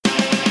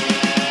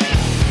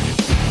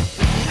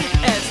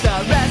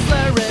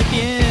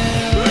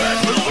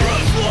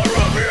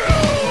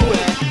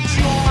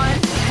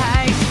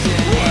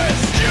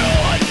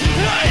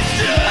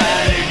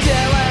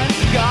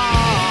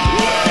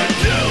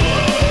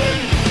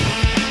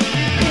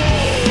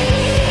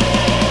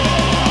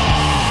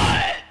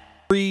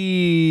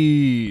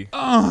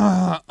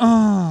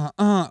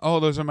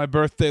those are my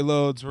birthday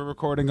loads. We're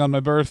recording on my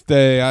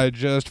birthday. I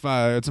just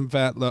fired some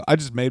fat load. I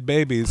just made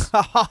babies.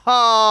 Ha ha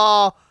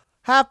ha!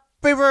 Happy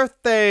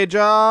birthday,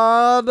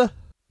 John!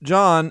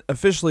 John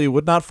officially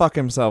would not fuck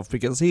himself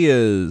because he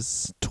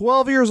is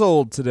 12 years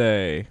old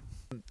today.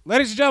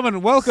 Ladies and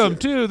gentlemen, welcome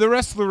to the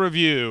Wrestler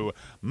Review.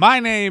 My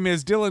name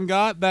is Dylan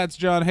Gott. That's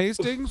John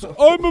Hastings.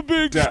 I'm a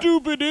big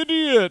stupid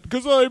idiot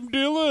because I'm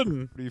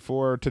Dylan.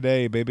 For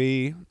today,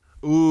 baby.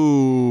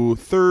 Ooh,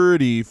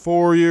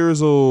 34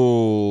 years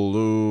old.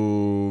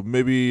 Ooh,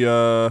 maybe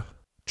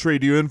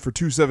trade you in for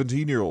two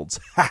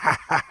 17-year-olds.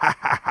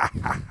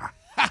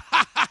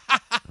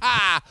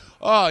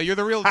 Oh, you're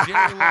the real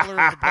Jerry Lawler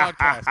of the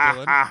podcast,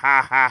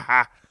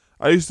 Dylan.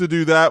 I used to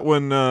do that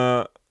when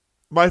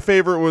my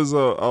favorite was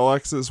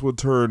Alexis would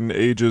turn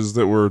ages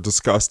that were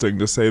disgusting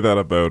to say that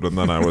about, and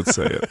then I would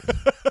say it.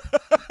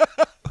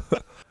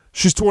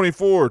 She's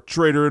 24.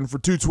 Trade her in for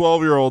two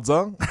 12-year-olds,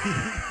 huh?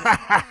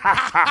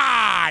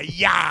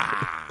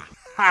 Yeah.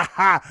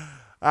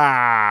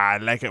 I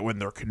like it when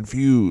they're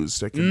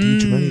confused. I can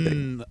teach them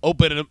anything.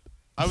 Open it.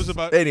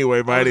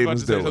 Anyway, my name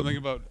is Dylan. Say something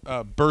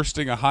about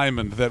bursting a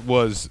hymen that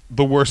was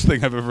the worst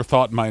thing I've ever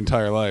thought in my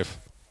entire life.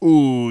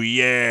 Ooh,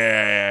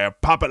 yeah.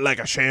 Pop it like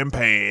a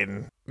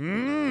champagne.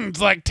 It's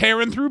like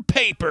tearing through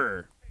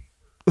paper.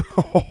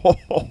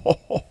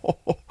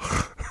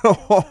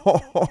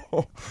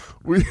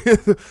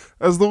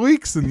 As the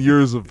weeks and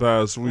years have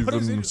passed, we've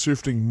been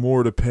shifting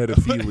more to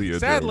pedophilia.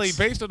 Sadly, jokes.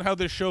 based on how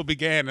this show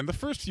began, and the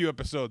first few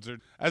episodes are,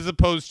 as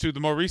opposed to the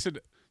more recent,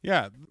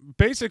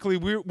 basically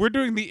we're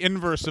doing the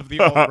inverse of the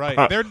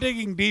alt-right. They're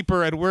digging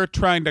deeper, and we're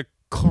trying to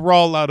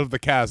crawl out of the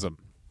chasm.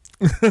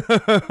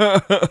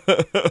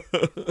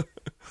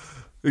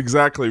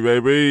 Exactly,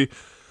 baby.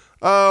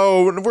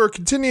 Oh, we're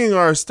continuing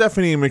our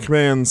Stephanie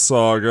McMahon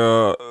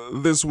saga.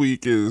 This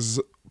week is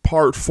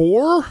part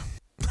 4.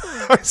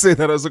 I say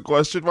that as a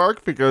question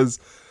mark because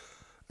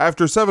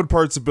after 7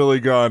 parts of Billy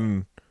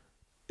Gunn,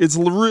 it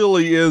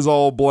really is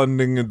all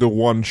blending into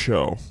one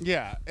show.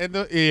 Yeah, and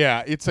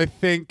it's I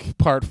think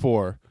part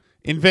 4.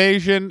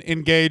 Invasion,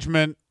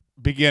 engagement,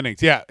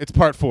 beginnings. Yeah, it's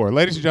part 4.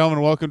 Ladies and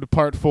gentlemen, welcome to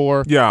part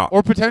 4. Yeah.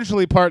 Or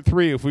potentially part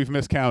 3 if we've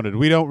miscounted.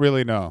 We don't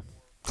really know.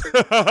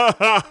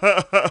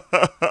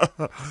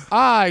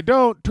 I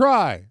don't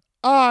try.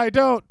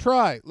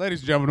 Ladies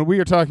and gentlemen, we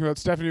are talking about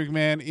Stephanie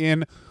McMahon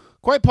in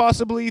quite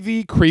possibly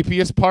the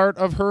creepiest part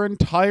of her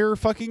entire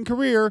fucking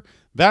career.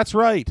 That's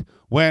right.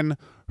 When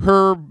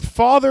her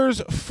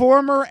father's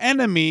former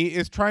enemy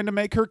is trying to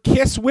make her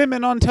kiss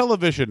women on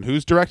television.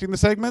 Who's directing the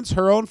segments?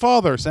 Her own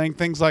father, saying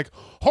things like,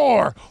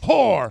 whore,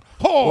 whore,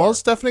 whore. Well,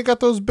 Stephanie got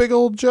those big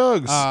old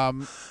jugs.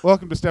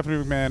 Welcome to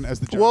Stephanie McMahon as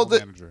the general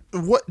manager.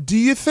 What do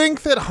you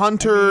think that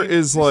Hunter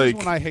is like?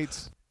 This is when I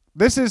hate.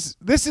 This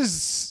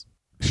is.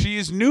 She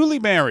is newly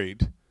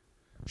married.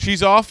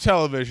 She's off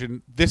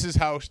television. This is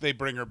how they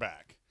bring her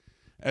back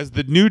as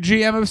the new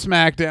GM of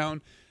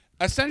SmackDown.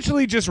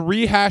 Essentially just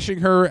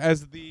rehashing her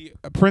as the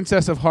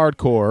princess of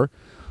hardcore,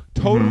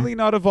 totally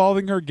not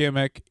evolving her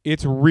gimmick.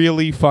 It's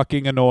really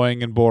fucking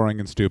annoying and boring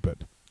and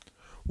stupid.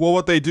 Well,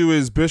 what they do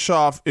is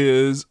Bischoff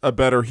is a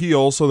better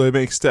heel, so they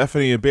make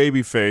Stephanie a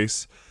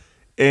babyface,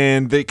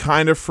 and they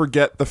kind of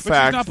forget the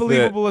fact that... she's not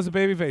believable as a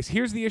babyface.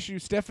 Here's the issue,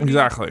 Stephanie...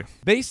 Exactly.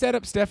 They set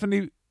up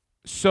Stephanie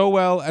so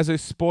well as a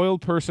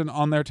spoiled person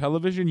on their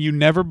television, you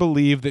never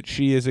believe that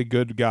she is a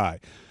good guy.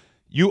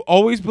 You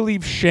always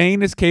believe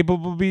Shane is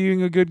capable of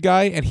being a good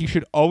guy, and he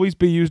should always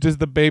be used as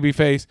the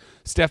babyface.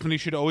 Stephanie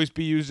should always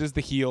be used as the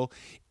heel.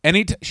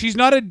 She's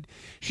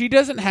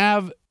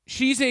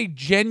a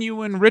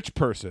genuine rich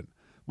person,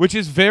 which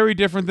is very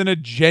different than a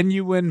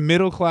genuine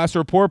middle class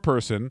or poor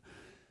person.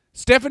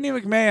 Stephanie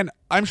McMahon,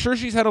 I'm sure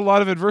she's had a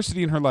lot of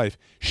adversity in her life.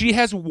 She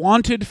has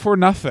wanted for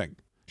nothing.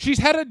 She's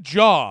had a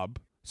job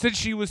since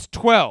she was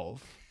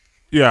 12.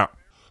 Yeah.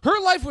 Her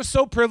life was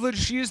so privileged,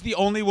 she is the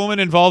only woman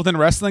involved in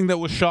wrestling that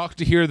was shocked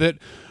to hear that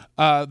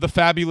the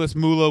fabulous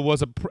Moolah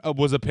was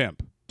a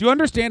pimp. Do you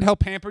understand how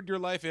pampered your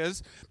life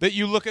is? That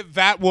you look at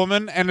that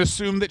woman and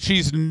assume that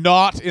she's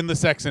not in the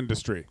sex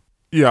industry.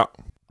 Yeah.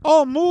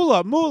 Oh,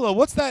 Moolah,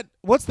 what's that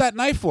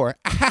knife for?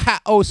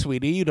 Oh,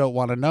 sweetie, you don't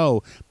want to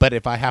know. But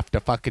if I have to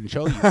fucking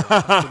show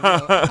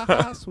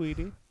you,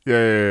 sweetie.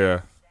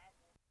 Yeah.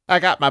 I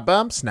got my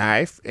bumps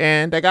knife,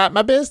 and I got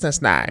my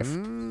business knife.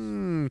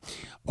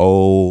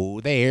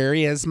 Oh, there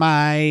is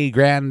my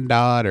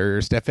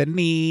granddaughter,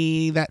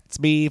 Stephanie. That's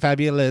me,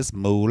 fabulous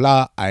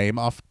Moolah. I'm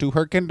off to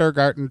her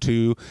kindergarten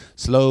to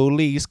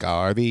slowly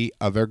scar the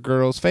other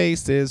girls'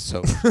 faces.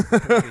 So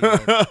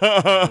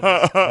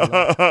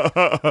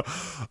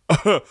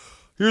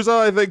here's how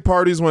I think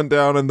parties went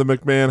down in the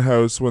McMahon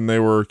house when they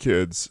were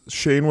kids.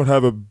 Shane would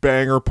have a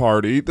banger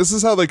party. This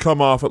is how they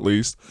come off, at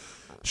least.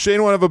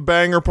 Shane would have a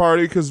banger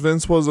party because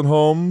Vince wasn't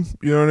home.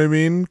 You know what I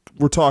mean?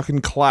 We're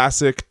talking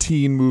classic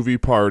teen movie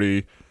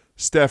party.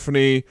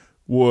 Stephanie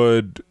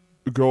would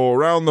go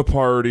around the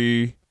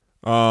party,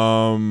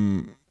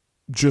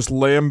 just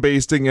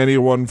lambasting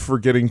anyone for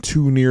getting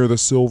too near the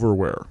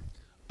silverware.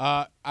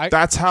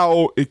 That's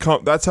how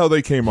that's how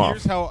they came off.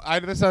 Here's how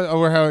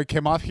how it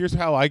came off. Here's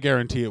how I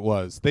guarantee it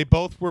was. They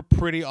both were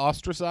pretty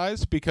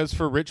ostracized because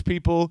for rich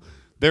people,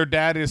 their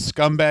dad is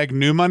scumbag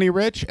new money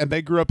rich, and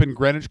they grew up in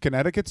Greenwich,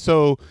 Connecticut.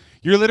 So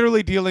you're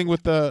literally dealing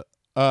with the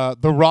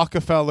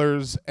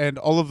Rockefellers and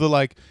all of the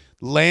like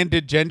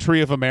landed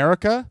gentry of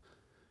America,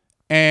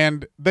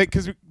 and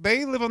because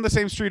they live on the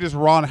same street as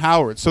Ron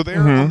Howard, so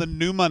they're on the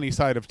new money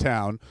side of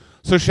town.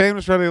 So Shane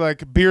was really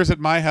like, beers at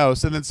my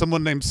house, and then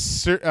someone named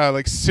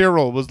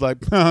Cyril was like,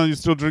 oh, you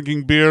still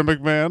drinking beer,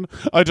 McMahon?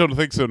 I don't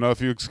think so. Now,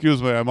 if you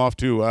excuse me, I'm off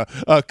to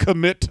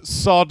commit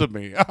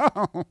sodomy.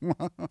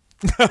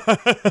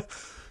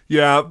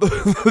 Yeah,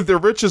 the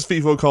richest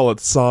people call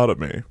it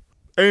sodomy.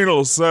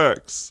 Anal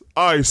sex.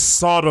 I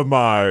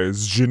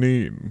sodomize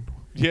Janine.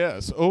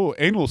 Yes. Oh,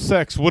 anal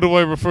sex. What do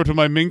I refer to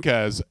my mink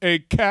as? A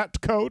cat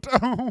coat?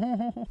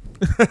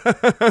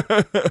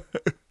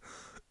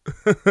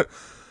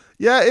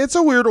 Yeah, it's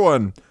a weird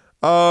one.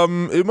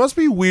 It must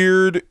be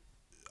weird.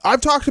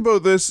 I've talked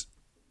about this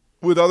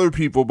with other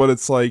people, but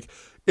it's like,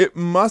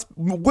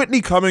 Whitney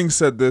Cummings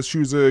said this. She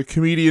was a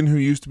comedian who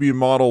used to be a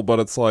model,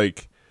 but it's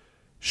like,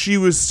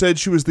 said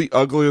she was the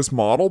ugliest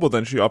model, but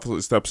then she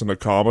obviously steps into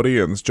comedy,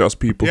 and it's just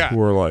people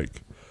who are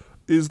like,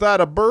 is that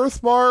a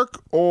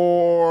birthmark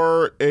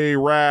or a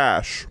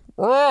rash?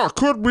 Oh,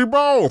 could be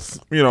both,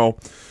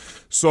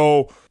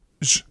 So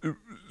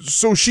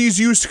she's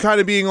used to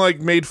kind of being like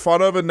made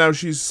fun of, and now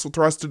she's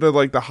thrust into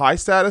like the high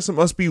status. It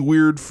must be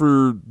weird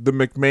for the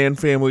McMahon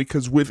family,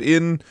 because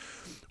within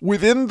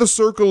the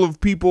circle of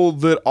people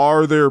that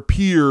are their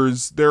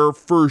peers, they're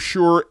for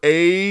sure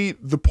A,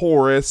 the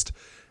poorest,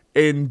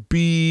 and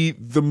B,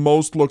 the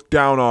most looked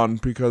down on,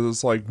 because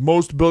it's like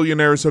most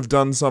billionaires have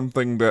done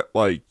something that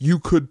like you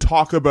could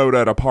talk about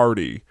at a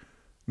party,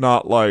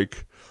 not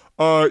like,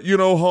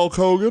 Hulk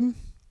Hogan,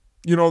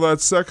 that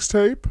sex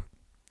tape?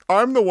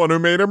 I'm the one who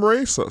made him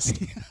racist.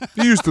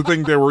 He used to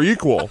think they were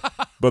equal,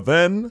 but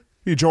then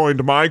he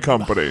joined my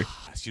company.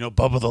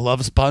 Bubba the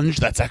Love Sponge?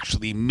 That's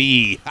actually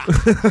me.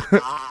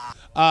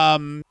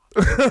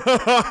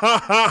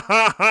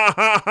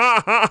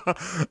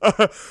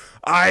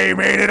 I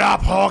made it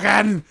up,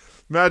 Hogan.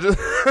 Imagine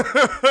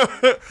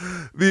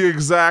the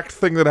exact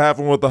thing that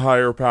happened with the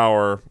higher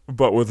power,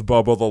 but with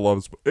Bubba the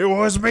Love Sponge. It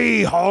was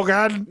me,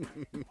 Hogan.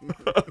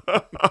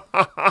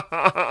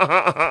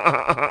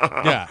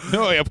 Yeah.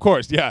 No, of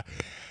course. Yeah.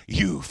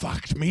 You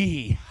fucked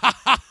me. Ha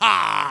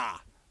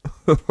ha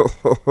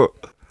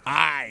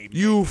ha.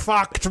 You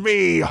fucked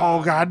me,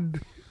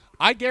 Hogan.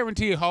 I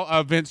guarantee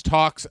Vince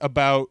talks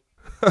about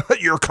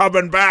you're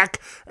coming back,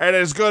 and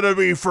it's gonna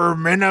be for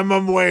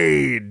minimum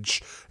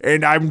wage,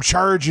 and I'm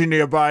charging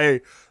you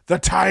by the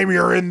time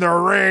you're in the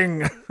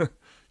ring.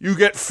 You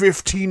get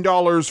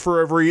 $15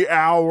 for every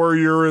hour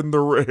you're in the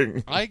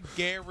ring. I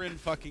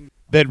guarantee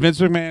that Vince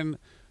McMahon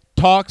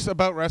talks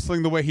about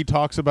wrestling the way he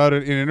talks about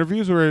it in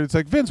interviews, where it's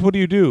like, Vince, what do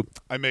you do?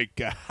 I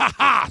make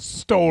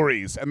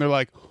stories, and they're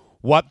like,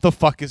 what the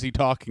fuck is he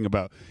talking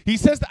about? He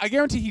says that, I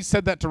guarantee he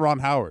said that to Ron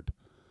Howard.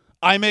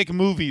 I make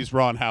movies,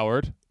 Ron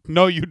Howard.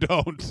 No, you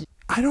don't.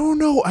 I don't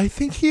know. I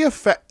think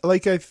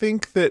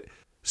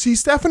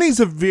Stephanie's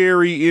a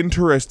very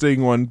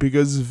interesting one,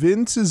 because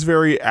Vince is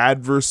very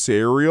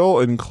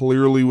adversarial and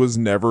clearly was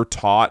never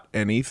taught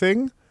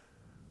anything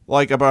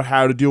about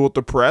how to deal with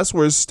the press,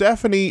 whereas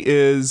Stephanie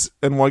is,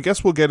 and I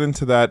guess we'll get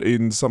into that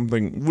in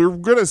something. We're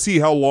going to see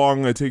how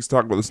long it takes to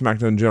talk about the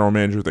SmackDown general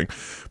manager thing.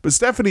 But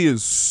Stephanie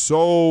is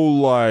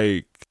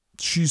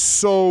she's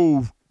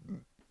so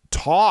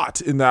taught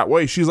in that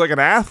way. She's like an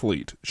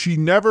athlete. She's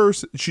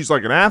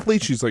like an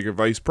athlete. She's like a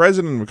vice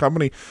president of a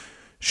company.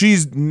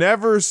 She's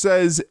never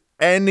says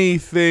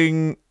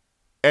anything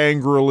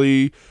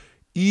angrily,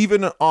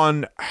 even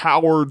on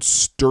Howard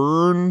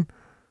Stern.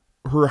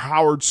 Her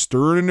Howard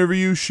Stern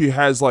interview, she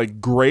has like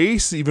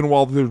grace, even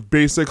while they're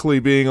basically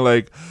being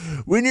like,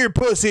 when your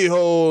pussy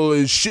hole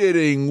is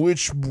shitting,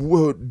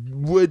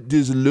 what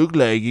does it look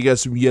like? You got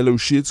some yellow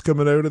shits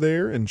coming out of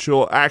there? And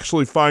she'll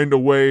actually find a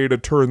way to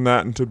turn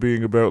that into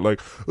being about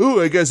like,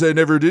 oh, I guess I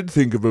never did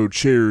think about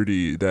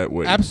charity that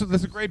way. Absolutely,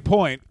 that's a great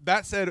point.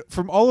 That said,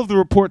 from all of the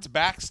reports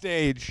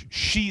backstage,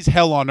 she's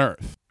hell on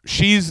earth.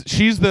 She's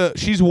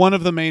one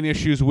of the main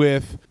issues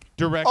with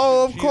direction.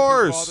 Oh, of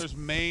course. Her father's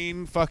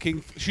main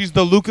she's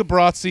the Luca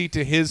Brasi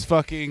to his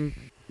fucking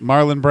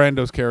Marlon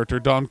Brando's character,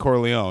 Don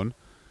Corleone.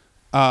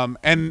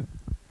 And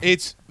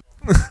it's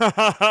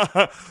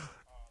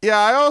yeah,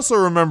 I also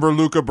remember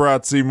Luca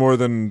Brasi more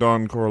than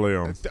Don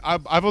Corleone.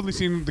 I've only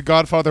seen The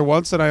Godfather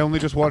once, and I only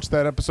just watched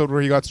that episode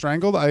where he got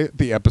strangled.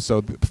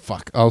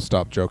 I'll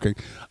stop joking.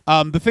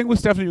 The thing with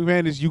Stephanie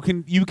McMahon is you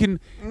can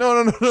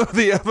No,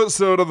 the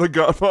episode of The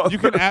Godfather. You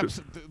can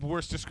the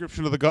worst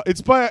description of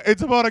it's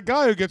about a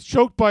guy who gets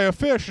choked by a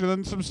fish, and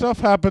then some stuff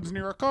happens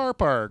near a car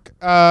park.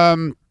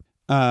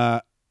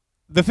 The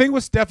thing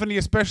with Stephanie,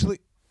 especially,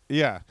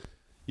 yeah,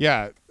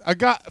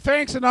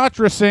 Frank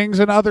Sinatra sings,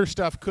 and other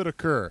stuff could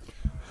occur.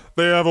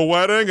 They have a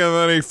wedding, and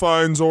then he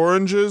finds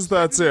oranges.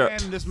 That's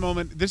it. And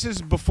this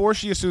is before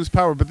she assumes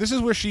power, but this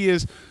is where she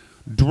is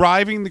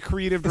driving the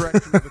creative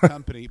direction of the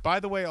company. By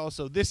the way,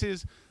 also, this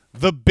is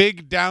the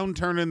big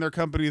downturn in their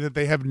company that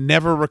they have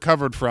never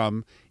recovered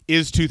from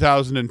is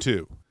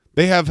 2002.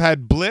 They have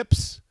had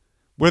blips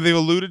where they've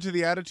alluded to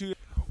the attitude.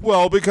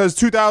 Well, because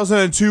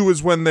 2002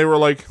 is when they were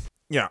like,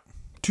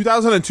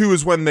 2002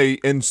 is when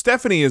and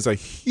Stephanie is a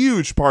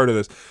huge part of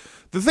this.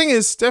 The thing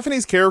is,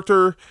 Stephanie's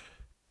character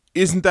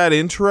isn't that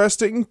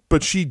interesting,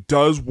 but she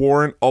does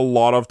warrant a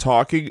lot of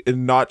talking,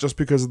 and not just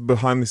because of the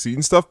behind the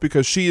scenes stuff,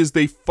 because she is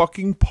the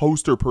fucking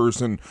poster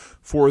person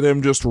for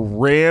them just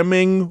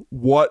ramming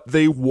what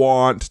they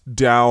want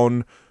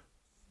down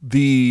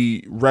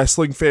the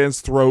wrestling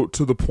fans' throat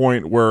to the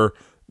point where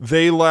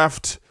they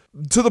left,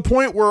 to the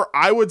point where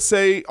I would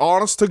say,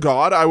 honest to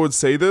God, I would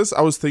say this,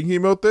 I was thinking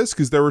about this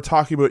because they were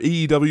talking about,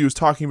 AEW was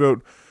talking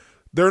about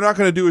they're not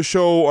going to do a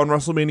show on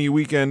WrestleMania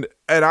weekend,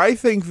 and I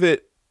think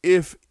that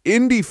if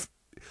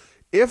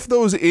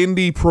those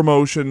indie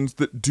promotions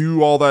that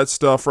do all that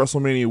stuff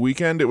WrestleMania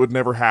weekend, it would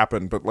never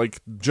happen. But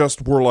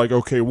we're like,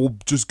 okay, we'll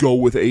just go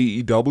with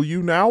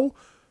AEW now.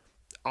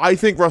 I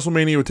think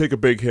WrestleMania would take a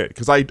big hit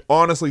because I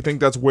honestly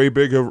think that's way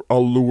bigger a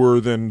lure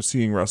than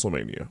seeing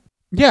WrestleMania.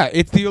 Yeah,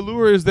 it's the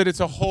allure is that it's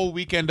a whole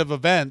weekend of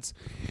events.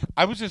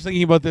 I was just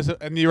thinking about this,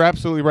 and you're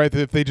absolutely right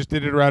that if they just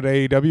did it around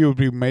AEW, it would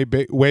be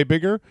way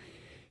bigger.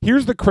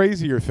 Here's the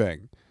crazier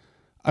thing.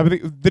 I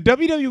mean, the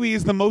WWE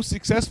is the most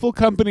successful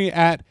company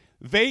at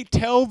they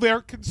tell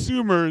their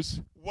consumers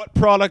what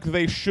product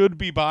they should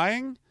be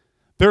buying.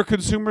 Their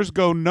consumers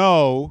go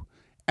no,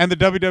 and the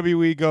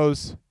WWE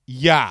goes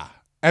yeah,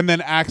 and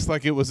then acts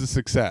like it was a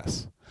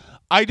success.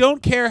 I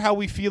don't care how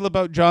we feel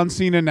about John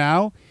Cena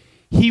now.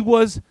 He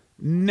was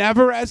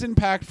never as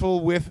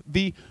impactful with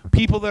the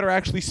people that are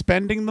actually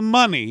spending the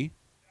money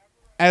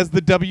as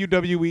the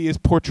WWE is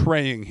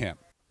portraying him.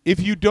 If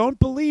you don't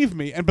believe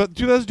me, but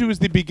 2002 is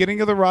the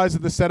beginning of the rise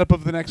of the setup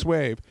of the next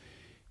wave.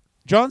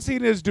 John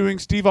Cena is doing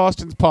Steve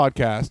Austin's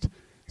podcast.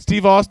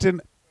 Steve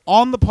Austin,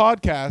 on the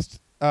podcast,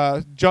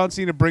 John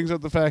Cena brings up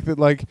the fact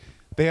that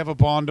they have a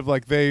bond of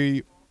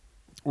they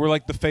were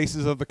like the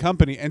faces of the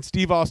company. And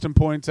Steve Austin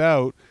points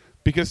out,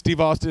 because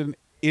Steve Austin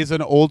is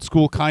an old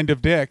school kind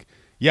of dick,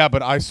 yeah,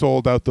 but I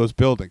sold out those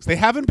buildings. They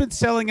haven't been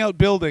selling out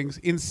buildings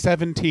in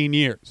 17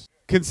 years.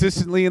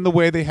 Consistently in the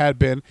way they had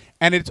been,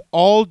 and it's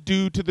all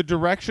due to the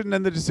direction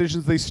and the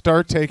decisions they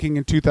start taking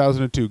in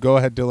 2002. Go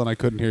ahead, Dylan. I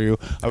couldn't hear you.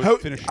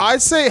 I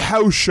say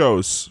house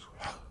shows.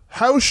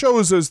 House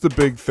shows is the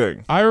big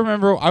thing. I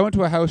remember I went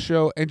to a house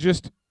show and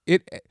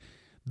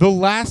the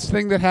last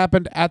thing that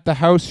happened at the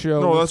house show.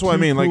 No, that's what I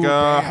mean.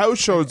 House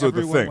shows are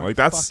the thing.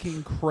 That's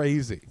fucking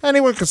crazy.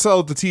 Anyone can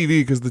sell the TV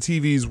because the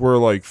TVs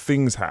where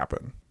things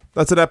happen.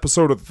 That's an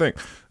episode of the thing.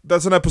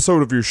 That's an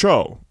episode of your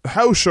show.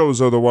 House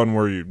shows are the one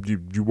where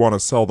you want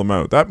to sell them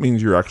out. That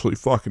means you're actually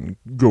fucking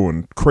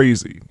going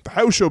crazy. The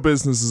house show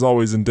business is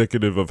always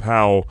indicative of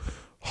how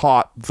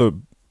hot the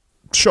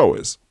show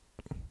is.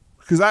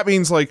 Because that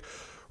means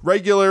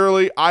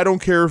regularly, I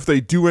don't care if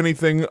they do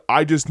anything.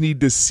 I just need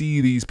to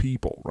see these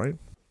people, right?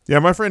 Yeah,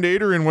 my friend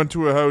Adrian went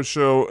to a house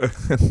show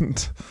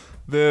and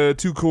the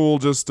Too Cool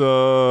just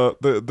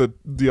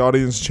the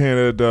audience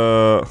chanted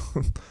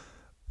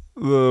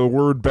the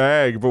word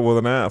bag, but with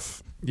an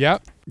F.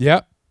 Yep.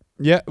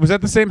 Was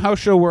that the same house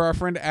show where our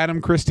friend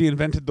Adam Christie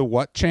invented the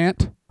what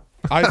chant?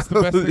 It's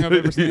the best thing I've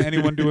ever seen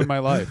anyone do in my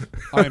life.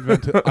 I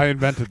invented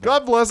that.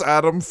 God bless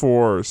Adam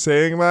for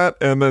saying that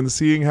and then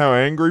seeing how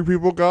angry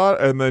people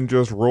got and then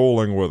just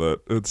rolling with it.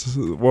 It's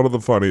one of the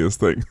funniest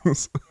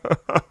things.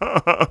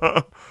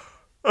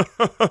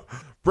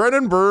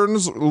 Brendan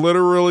Burns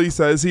literally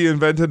says he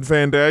invented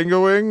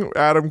fandangoing.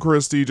 Adam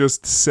Christie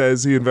just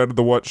says he invented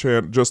the what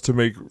chant just to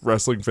make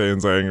wrestling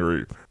fans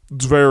angry.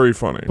 It's very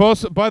funny.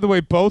 By the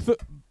way, both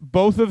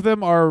of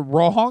them are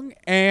wrong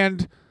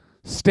and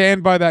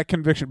stand by that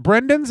conviction.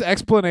 Brendan's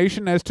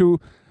explanation as to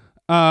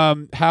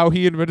how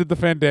he invented the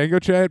fandango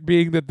chant,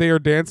 being that they are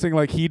dancing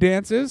like he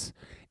dances,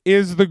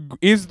 is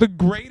the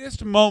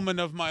greatest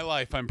moment of my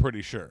life, I'm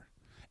pretty sure.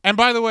 And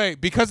by the way,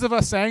 because of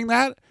us saying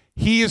that,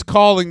 he is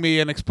calling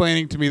me and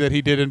explaining to me that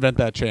he did invent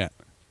that chant.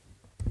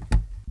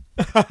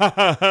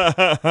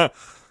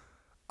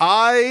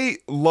 I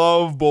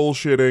love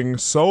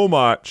bullshitting so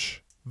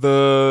much.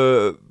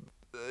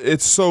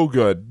 It's so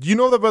good. You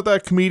know about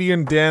that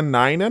comedian Dan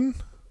Ninen?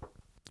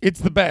 It's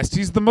the best.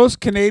 He's the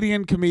most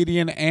Canadian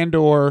comedian and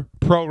or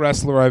pro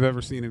wrestler I've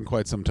ever seen in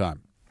quite some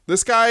time.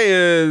 This guy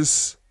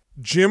is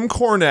Jim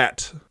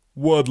Cornette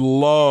would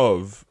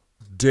love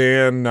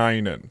Dan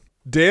Ninen.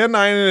 Dan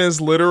Ninen is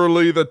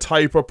literally the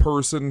type of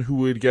person who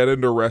would get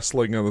into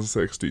wrestling in the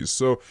 60s.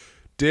 So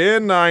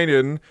Dan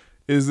Ninen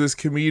is this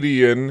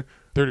comedian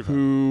 35.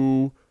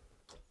 who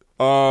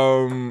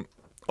on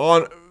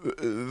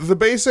the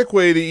basic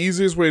way, the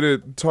easiest way to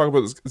talk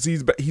about this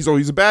is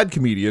he's a bad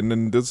comedian,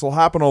 and this will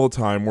happen all the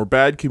time where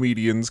bad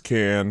comedians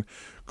can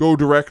go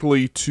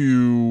directly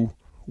to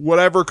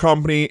whatever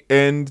company,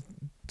 and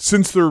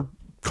since they're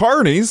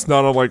carnies,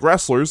 not unlike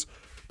wrestlers,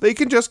 they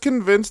can just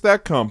convince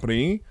that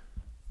company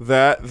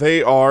that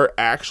they are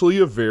actually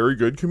a very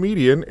good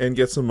comedian and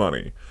get some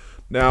money.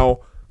 Now,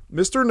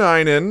 Mr.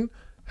 Ninen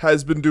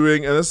has been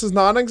doing, and this is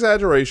not an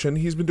exaggeration,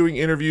 he's been doing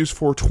interviews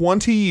for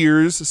 20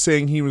 years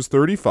saying he was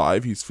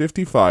 35. He's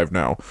 55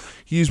 now.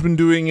 He's been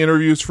doing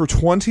interviews for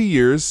 20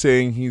 years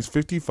saying he's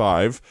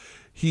 55.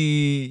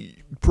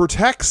 He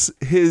protects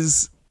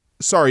his...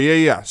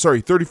 Sorry,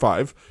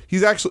 35.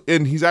 He's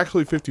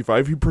actually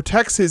 55. He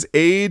protects his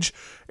age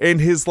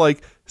and his,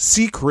 like,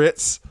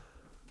 secrets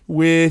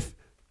with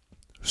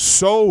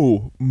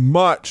so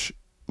much,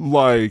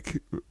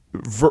 like,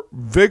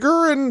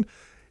 vigor. And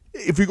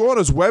if you go on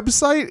his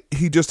website,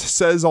 he just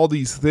says all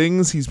these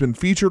things he's been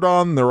featured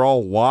on. They're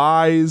all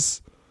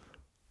lies.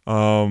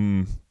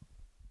 He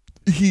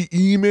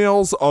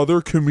emails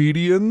other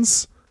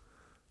comedians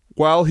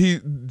while he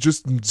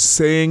just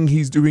saying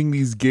he's doing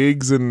these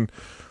gigs in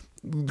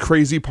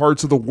crazy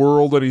parts of the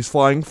world and he's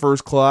flying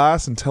first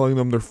class and telling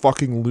them they're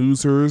fucking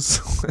losers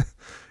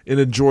and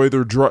enjoy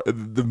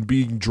them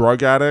being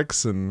drug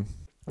addicts. And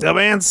the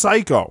man's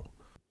psycho.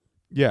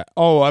 Yeah.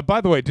 Oh,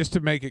 by the way, just to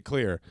make it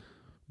clear,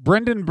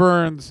 Brendan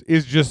Burns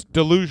is just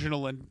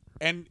delusional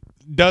and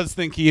does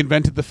think he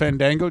invented the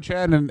Fandango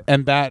chat,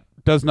 and that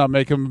does not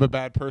make him a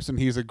bad person.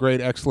 He's a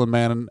great, excellent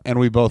man, and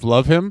we both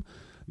love him.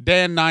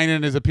 Dan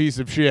Ninen is a piece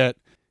of shit.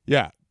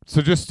 Yeah.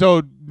 So just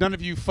so none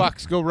of you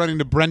fucks go running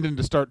to Brendan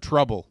to start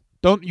trouble.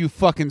 Don't you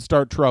fucking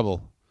start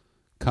trouble.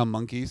 Cum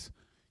monkeys.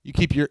 You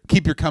keep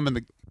our cum in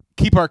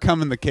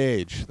the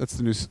cage. That's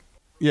the new.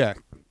 Yeah.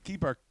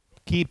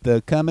 Keep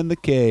the cum in the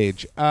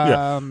cage.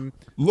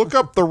 Look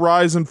up The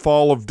Rise and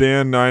Fall of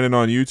Dan Ninen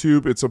on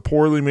YouTube. It's a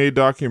poorly made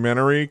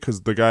documentary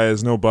because the guy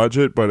has no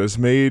budget, but it's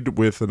made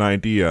with an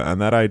idea,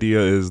 and that idea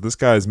is this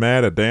guy's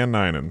mad at Dan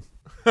Ninen.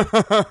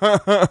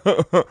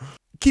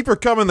 Keep her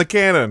cum in the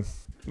cannon.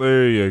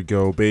 There you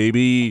go,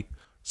 baby.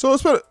 So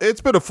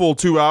it's been a full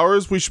 2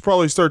 hours. We should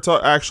probably start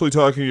actually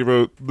talking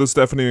about the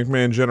Stephanie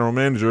McMahon general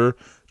manager.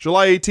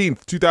 July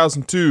 18th,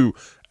 2002.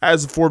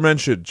 As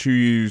aforementioned,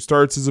 she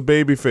starts as a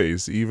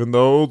babyface, even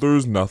though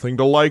there's nothing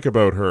to like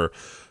about her.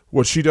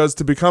 What she does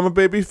to become a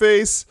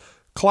babyface,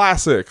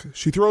 classic.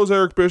 She throws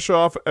Eric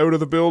Bischoff out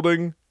of the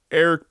building.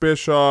 Eric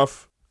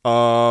Bischoff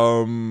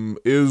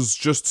is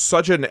just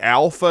such an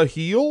alpha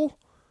heel,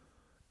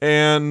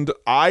 and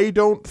I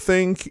don't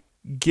think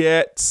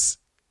gets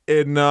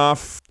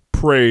enough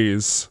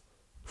praise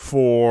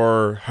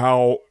for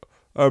how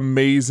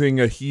amazing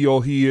a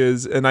heel he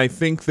is. And I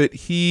think that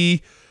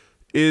he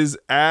is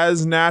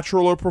as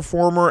natural a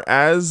performer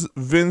as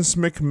Vince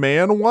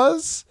McMahon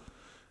was.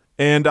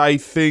 And I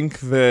think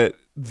that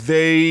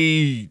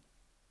they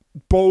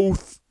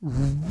both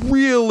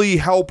really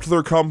helped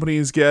their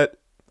companies get...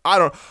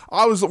 what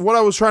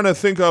I was trying to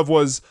think of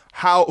was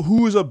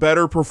who's a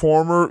better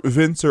performer,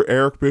 Vince or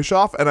Eric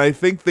Bischoff, and I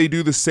think they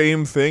do the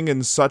same thing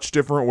in such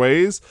different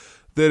ways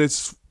that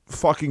it's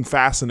fucking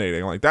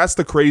fascinating. Like, that's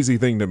the crazy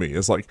thing to me,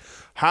 is like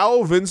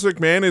how Vince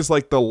McMahon is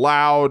like the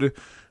loud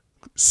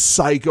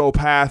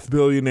psychopath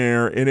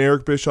billionaire and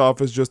Eric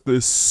Bischoff is just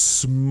this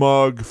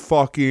smug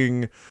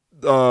fucking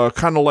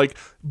kind of like,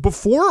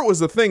 before it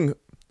was a thing,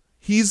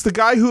 he's the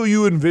guy who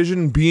you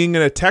envision being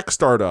in a tech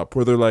startup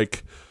where they're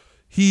like,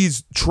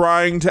 he's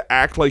trying to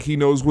act like he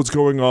knows what's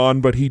going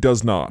on, but he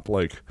does not.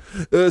 Like,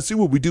 see,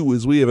 what we do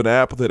is we have an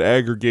app that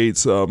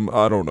aggregates, I'm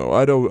not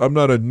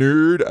a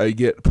nerd, I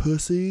get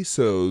pussy,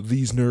 so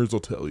these nerds will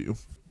tell you.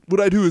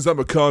 What I do is I'm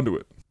a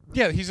conduit.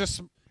 Yeah,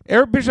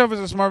 Eric Bischoff is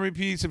a smarmy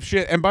piece of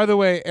shit. And by the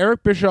way,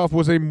 Eric Bischoff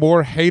was a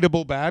more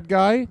hateable bad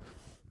guy.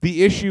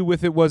 The issue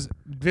with it was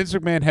Vince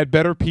McMahon had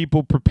better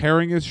people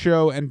preparing his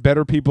show and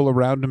better people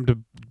around him to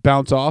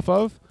bounce off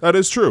of. That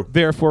is true.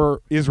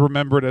 Therefore, is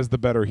remembered as the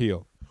better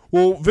heel.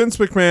 Well, Vince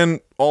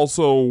McMahon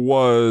also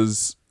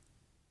was...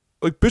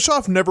 Like,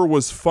 Bischoff never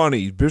was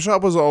funny.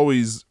 Bischoff was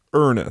always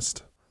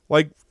earnest.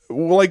 For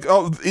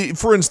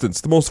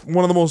instance,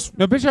 one of the most...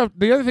 No, Bischoff,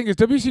 the other thing is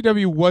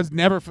WCW was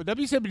never...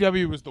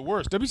 WCW was the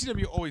worst.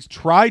 WCW always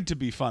tried to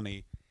be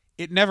funny.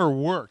 It never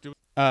worked.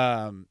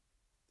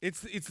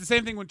 It's the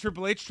same thing when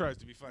Triple H tries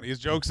to be funny. His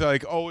jokes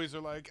always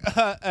are like,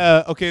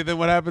 okay, then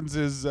what happens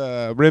is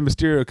Rey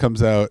Mysterio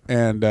comes out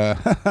and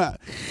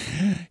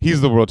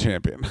he's the world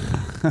champion.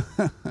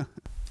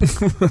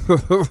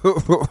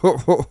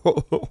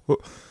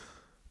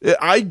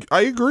 I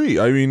agree.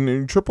 I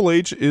mean, Triple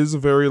H is a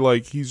very,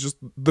 he's just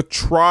the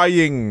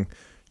trying.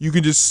 You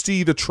can just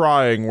see the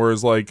trying,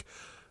 whereas,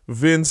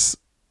 Vince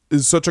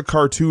is such a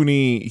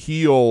cartoony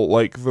heel,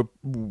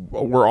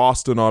 where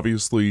Austin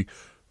obviously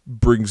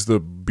brings the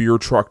beer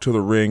truck to the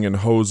ring and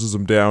hoses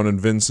him down,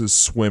 and Vince is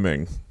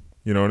swimming.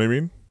 You know what I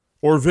mean?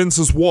 Or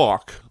Vince's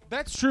walk.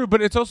 That's true,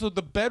 but it's also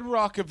the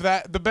bedrock of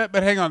that. But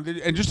hang on,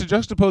 and just to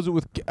juxtapose it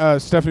with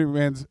Stephanie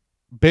McMahon's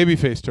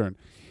babyface turn,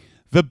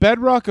 the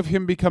bedrock of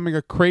him becoming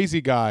a crazy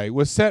guy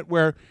was set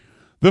where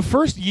the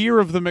first year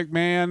of the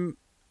McMahon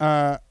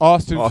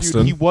Austin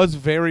feud, he was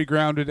very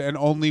grounded and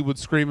only would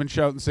scream and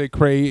shout and say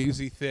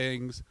crazy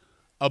things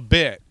a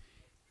bit.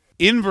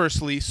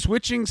 Inversely,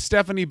 switching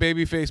Stephanie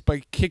babyface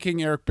by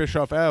kicking Eric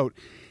Bischoff out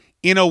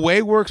in a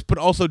way works, but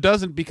also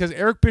doesn't, because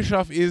Eric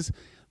Bischoff is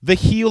the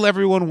heel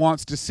everyone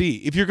wants to see.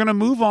 If you're going to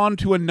move on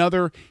to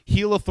another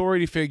heel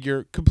authority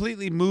figure,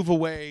 completely move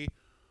away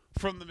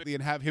from the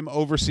and have him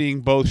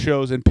overseeing both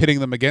shows and pitting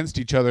them against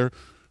each other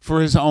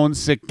for his own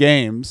sick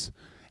games.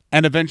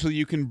 And eventually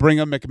you can bring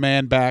a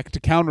McMahon back to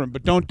counter him,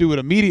 but don't do it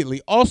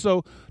immediately.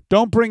 Also,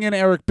 don't bring in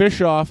Eric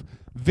Bischoff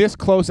this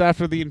close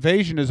after the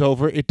invasion is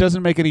over. It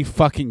doesn't make any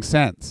fucking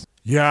sense.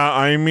 Yeah,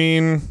 I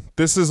mean,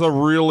 this is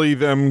really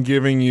them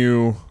giving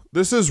you...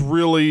 This is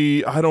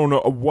really, I don't know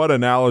what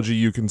analogy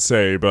you can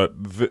say, but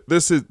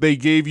they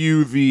gave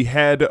you the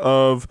head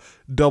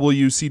of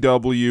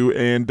WCW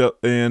and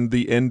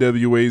the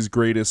NWA's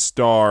greatest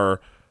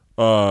star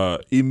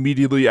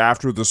immediately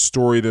after the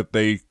story that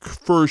they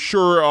for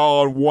sure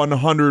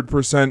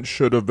 100%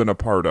 should have been a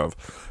part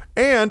of.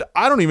 And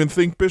I don't even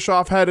think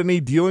Bischoff had any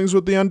dealings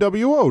with the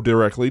NWO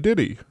directly, did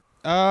he?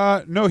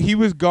 No, he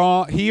was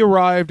gone. He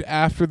arrived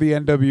after the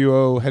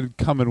NWO had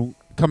come and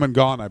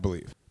gone, I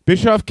believe.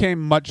 Bischoff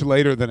came much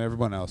later than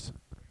everyone else.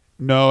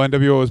 No,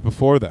 NWO was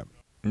before them.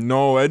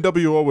 No,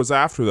 NWO was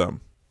after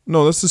them.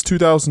 No, this is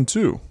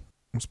 2002.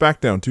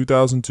 SmackDown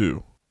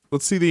 2002.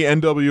 Let's see the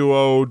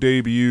NWO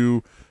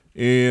debut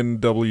in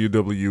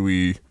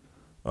WWE. Do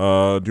you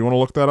want to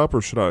look that up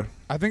or should I?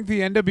 I think the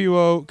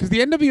NWO, because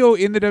the NWO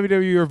in the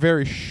WWE are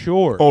very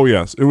short. Oh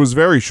yes, it was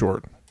very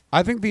short.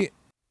 I think the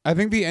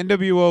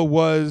NWO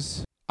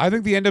was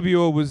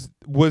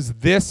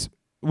this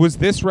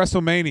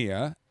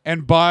WrestleMania.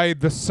 And by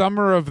the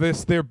summer of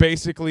this,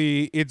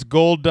 it's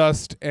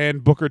Goldust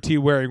and Booker T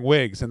wearing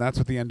wigs, and that's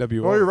what the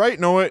NWO. Oh, you're right.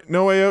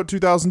 No Way Out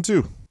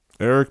 2002.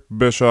 Eric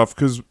Bischoff,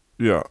 because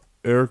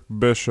Eric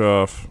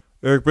Bischoff,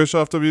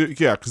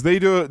 because they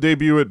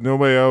debut at No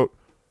Way Out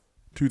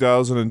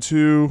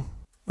 2002,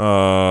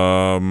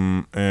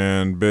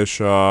 and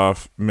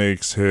Bischoff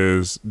makes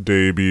his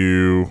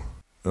debut.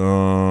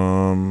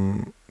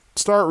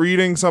 Start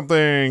reading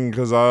something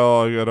because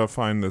I gotta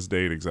find this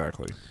date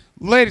exactly.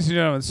 Ladies and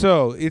gentlemen,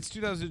 so it's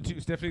 2002.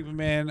 Stephanie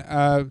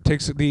McMahon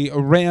takes the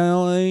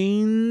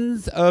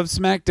reins of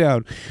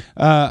SmackDown.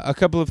 A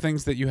couple of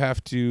things that you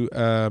have to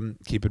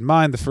keep in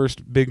mind. The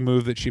first big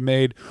move that she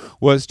made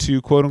was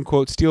to,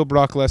 quote-unquote, steal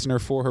Brock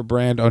Lesnar for her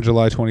brand on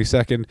July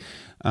 22nd.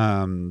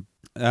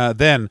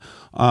 Then,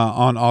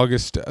 on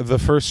August the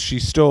 1st, she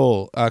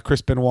stole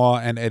Chris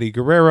Benoit and Eddie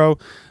Guerrero.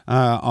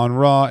 On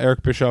Raw,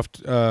 Eric Bischoff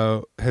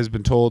has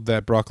been told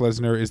that Brock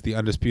Lesnar is the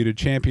undisputed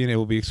champion. It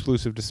will be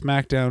exclusive to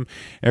SmackDown.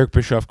 Eric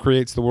Bischoff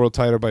creates the world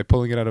title by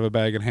pulling it out of a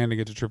bag and handing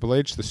it to Triple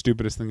H, the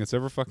stupidest thing that's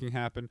ever fucking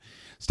happened.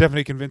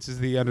 Stephanie convinces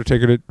The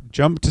Undertaker to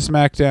jump to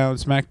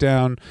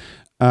SmackDown.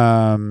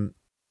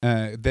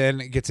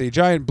 Then gets a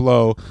giant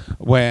blow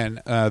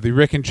when the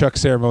Rick and Chuck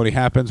ceremony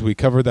happens. We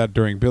covered that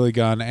during Billy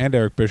Gunn and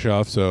Eric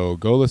Bischoff, so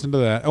go listen to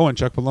that. Oh, and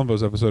Chuck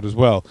Palumbo's episode as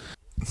well.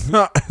 It's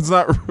not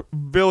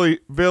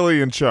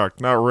Billy and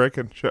Chuck, not Rick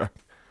and Chuck.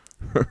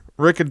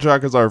 Rick and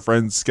Chuck is our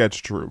friend's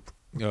sketch troupe.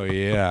 Oh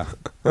yeah,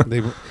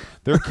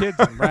 they're kids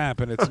in rap,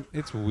 and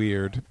it's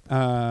weird.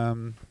 Yeah.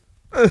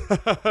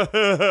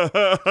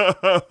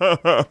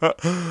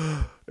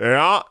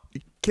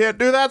 Can't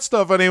do that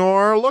stuff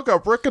anymore. Look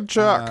up Rick and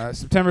Chuck.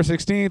 September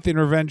 16th, in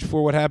revenge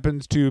for what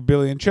happens to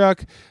Billy and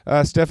Chuck,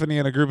 Stephanie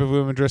and a group of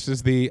women dressed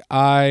as the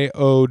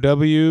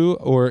IOW,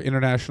 or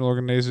International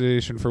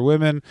Organization for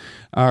Women,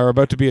 are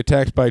about to be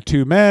attacked by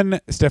two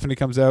men. Stephanie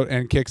comes out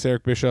and kicks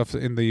Eric Bischoff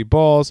in the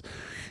balls,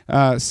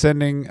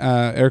 sending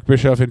Eric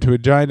Bischoff into a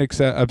giant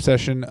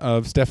obsession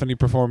of Stephanie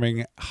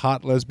performing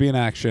hot lesbian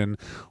action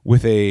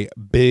with a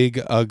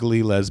big,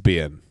 ugly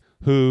lesbian,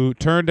 who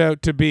turned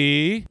out to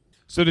be...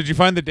 So did you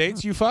find the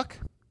dates, you fuck?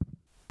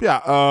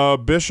 Yeah,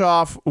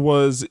 Bischoff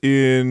was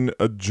in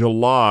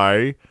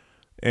July,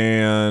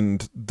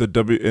 and the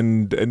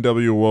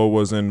NWO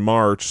was in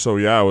March. So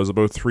yeah, it was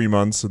about 3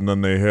 months, and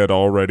then they had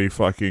already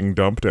fucking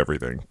dumped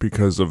everything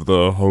because of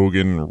the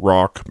Hogan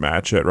Rock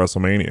match at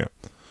WrestleMania.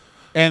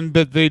 And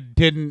that they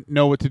didn't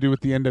know what to do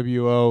with the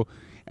NWO,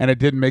 and it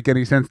didn't make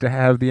any sense to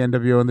have the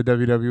NWO in the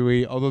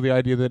WWE. Although the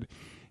idea that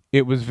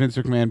it was Vince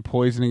McMahon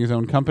poisoning his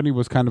own company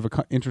was kind of an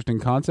interesting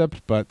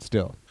concept, but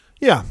still.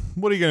 Yeah,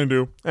 what are you going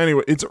to do?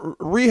 Anyway,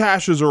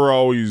 rehashes are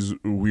always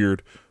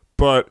weird,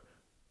 but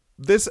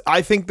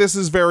I think this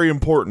is very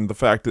important, the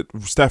fact that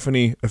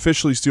Stephanie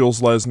officially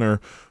steals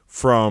Lesnar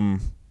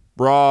from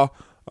Raw.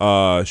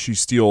 She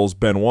steals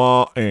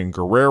Benoit and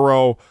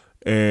Guerrero,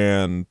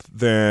 and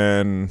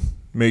then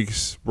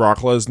makes Brock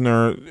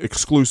Lesnar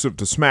exclusive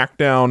to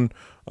SmackDown,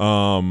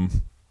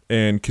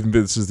 and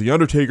convinces The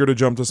Undertaker to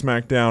jump to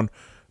SmackDown.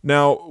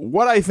 Now,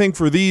 what I think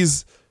for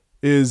these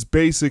is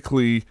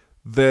basically...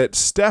 that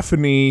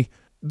Stephanie,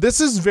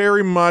 this is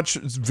very much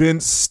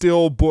Vince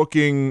still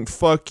booking,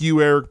 fuck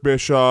you, Eric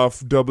Bischoff,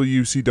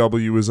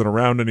 WCW isn't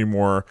around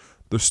anymore.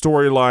 The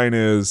storyline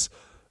is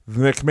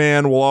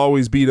McMahon will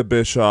always beat a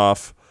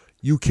Bischoff.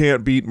 You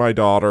can't beat my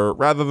daughter.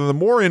 Rather than the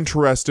more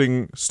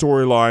interesting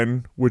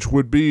storyline, which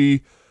would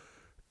be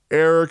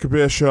Eric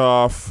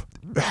Bischoff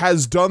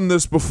has done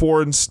this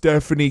before and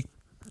Stephanie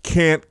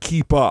can't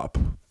keep up.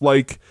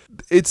 Like,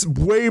 it's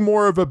way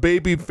more of a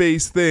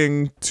babyface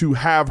thing to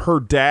have her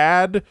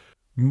dad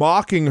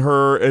mocking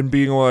her and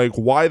being like,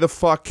 why the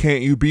fuck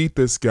can't you beat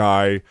this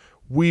guy?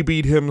 We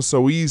beat him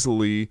so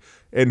easily.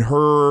 And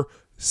her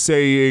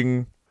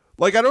saying,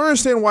 like, I don't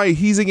understand why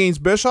he's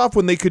against Bischoff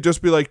when they could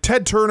just be like,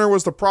 Ted Turner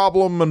was the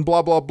problem and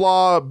blah, blah,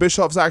 blah.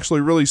 Bischoff's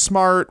actually really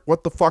smart.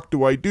 What the fuck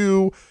do I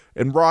do?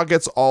 And Raw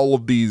gets all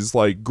of these,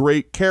 like,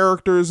 great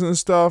characters and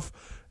stuff.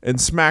 And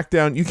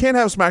SmackDown, you can't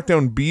have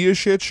SmackDown be a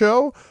shit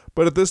show.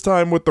 But at this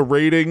time, with the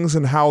ratings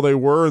and how they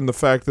were, and the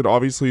fact that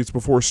obviously it's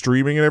before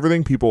streaming and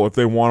everything, people, if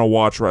they want to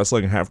watch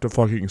wrestling, have to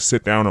fucking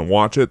sit down and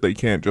watch it. They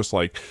can't just,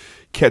 like,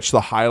 catch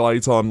the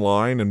highlights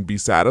online and be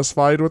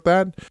satisfied with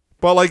that.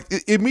 But, like,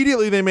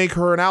 immediately they make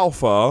her an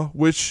alpha,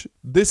 which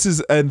this is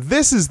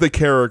the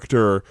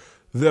character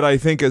that I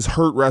think has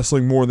hurt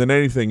wrestling more than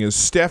anything, is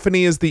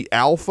Stephanie is the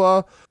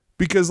alpha.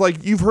 Because,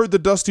 like, you've heard the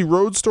Dusty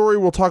Rhodes story.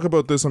 We'll talk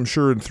about this, I'm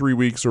sure, in 3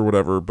 weeks or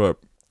whatever. But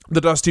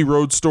the Dusty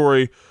Rhodes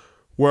story,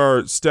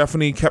 where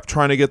Stephanie kept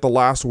trying to get the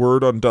last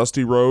word on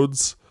Dusty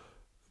Rhodes,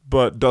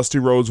 but Dusty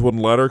Rhodes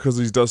wouldn't let her because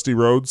he's Dusty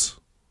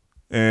Rhodes.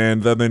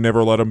 And then they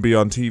never let him be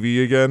on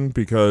TV again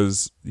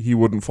because he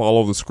wouldn't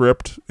follow the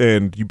script.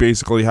 And you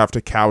basically have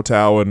to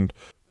kowtow and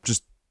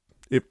just...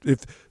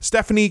 If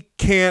Stephanie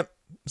can't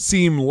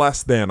seem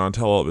less than on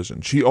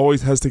television, she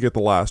always has to get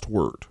the last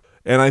word.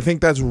 And I think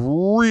that's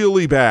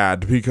really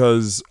bad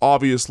because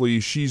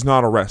obviously she's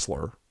not a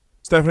wrestler.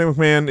 Stephanie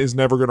McMahon is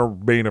never going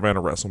to main event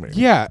a WrestleMania.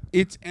 Yeah,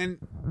 and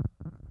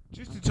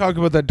just to talk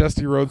about that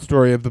Dusty Rhodes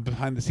story of the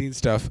behind the scenes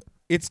stuff,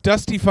 it's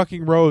Dusty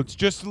fucking Rhodes.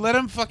 Just let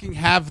him fucking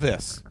have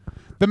this.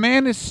 The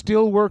man is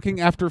still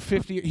working after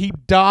 50. He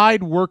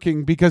died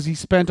working because he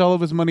spent all of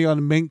his money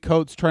on mink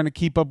coats trying to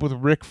keep up with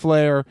Ric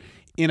Flair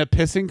in a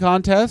pissing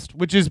contest,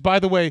 which is, by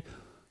the way,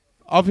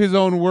 of his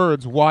own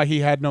words, why he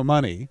had no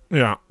money.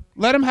 Yeah.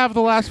 Let him have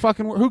the last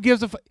fucking word. Who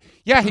gives a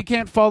Yeah, he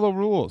can't follow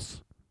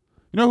rules.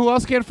 You know who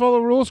else can't follow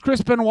rules?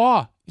 Chris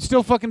Benoit. You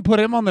still fucking put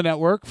him on the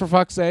network, for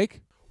fuck's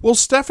sake. Well,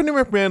 Stephanie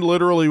McMahon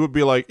literally would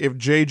be like if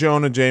J.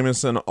 Jonah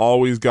Jameson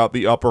always got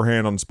the upper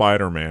hand on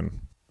Spider-Man.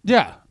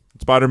 Yeah.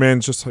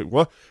 Spider-Man's just like,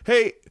 well,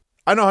 hey,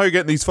 I know how you're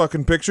getting these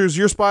fucking pictures.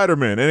 You're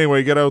Spider-Man.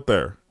 Anyway, get out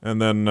there.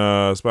 And then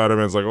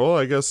Spider-Man's like, well,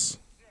 I guess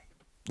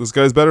this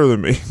guy's better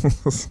than me.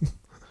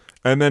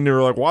 And then you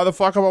were like, why the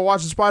fuck am I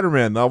watching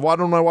Spider-Man? Now, why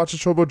don't I watch a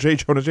show about J.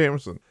 Jonah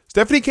Jameson?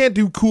 Stephanie can't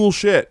do cool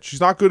shit.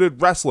 She's not good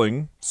at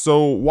wrestling.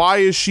 So why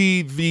is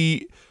she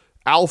the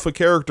alpha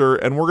character?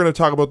 And we're going to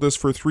talk about this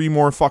for 3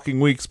 more fucking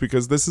weeks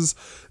because this is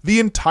the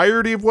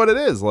entirety of what it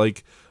is.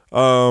 Like,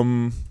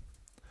 and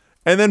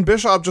then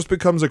Bischoff just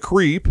becomes a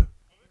creep.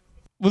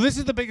 Well, this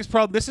is the biggest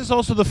problem. This is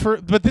also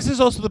this is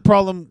also the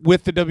problem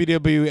with the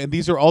WWE, and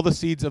these are all the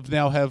seeds of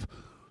now have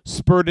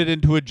spurted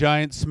into a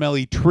giant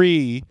smelly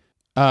tree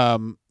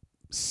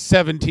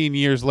 17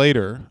 years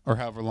later, or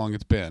however long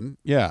it's been.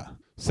 Yeah,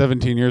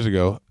 17 years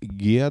ago.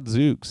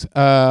 Gadzooks.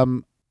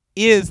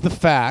 Is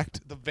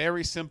the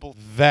very simple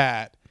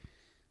that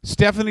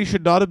Stephanie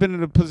should not have been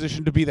in a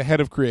position to be the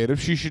head of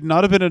creative. She should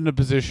not have been in a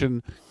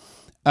position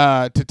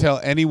to tell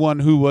anyone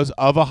who was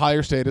of a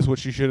higher status what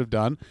she should have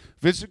done.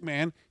 Vince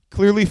McMahon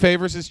clearly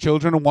favors his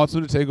children and wants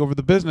them to take over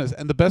the business.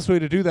 And the best way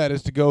to do that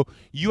is to go,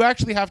 you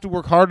actually have to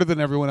work harder than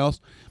everyone else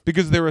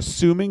because they're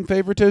assuming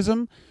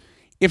favoritism.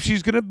 If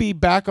she's going to be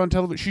back on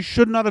television, she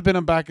should not have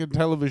been back on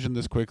television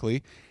this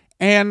quickly.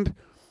 And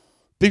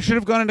they should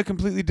have gone in a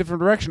completely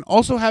different direction.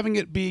 Also, having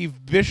it be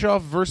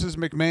Bischoff versus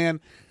McMahon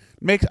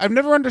I've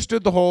never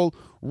understood the whole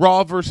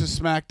Raw versus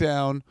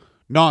SmackDown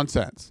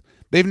nonsense.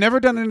 They've never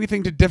done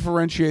anything to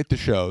differentiate the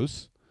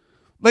shows.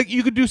 Like,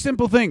 you could do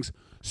simple things.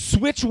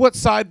 Switch what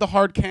side the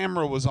hard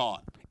camera was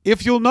on.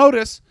 If you'll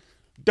notice,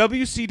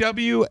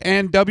 WCW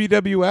and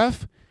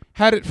WWF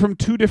had it from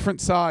 2 different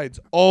sides,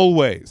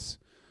 always.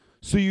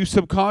 So you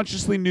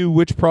subconsciously knew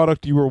which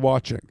product you were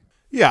watching.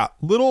 Yeah,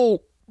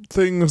 little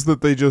things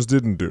that they just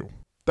didn't do.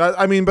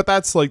 But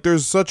that's like,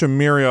 there's such a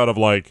myriad of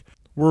like,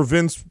 where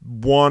Vince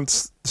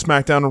wants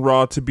SmackDown and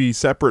Raw to be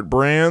separate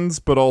brands,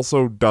 but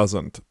also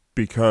doesn't,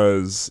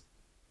 because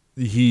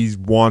he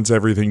wants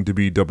everything to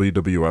be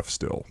WWF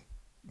still.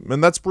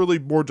 And that's really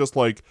more just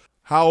like,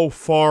 how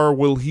far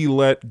will he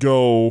let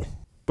go?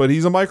 But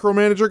he's a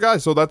micromanager guy,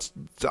 so that's,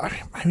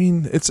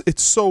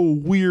 it's so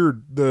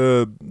weird.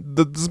 The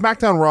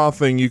SmackDown Raw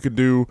thing, you could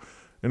do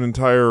an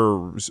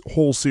entire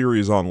whole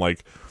series on,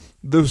 like,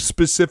 the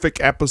specific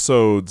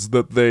episodes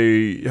that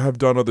they have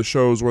done of the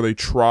shows where they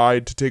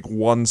tried to take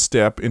one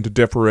step into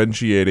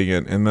differentiating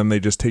it, and then they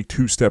just take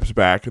 2 steps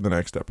back in the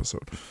next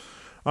episode.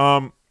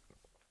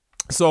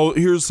 So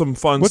here's some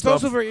fun What's stuff.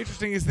 What's also very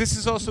interesting is this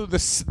is also the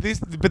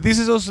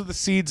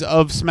seeds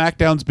of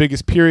SmackDown's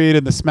biggest period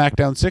and the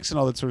SmackDown 6 and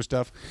all that sort of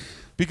stuff,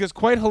 because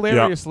quite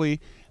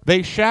hilariously,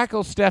 they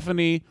shackle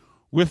Stephanie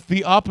with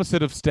the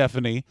opposite of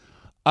Stephanie,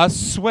 a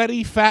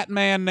sweaty fat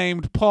man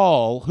named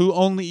Paul who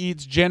only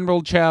eats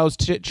General Chow's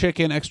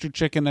chicken,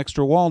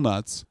 extra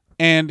walnuts,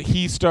 and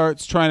he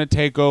starts trying to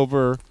take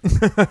over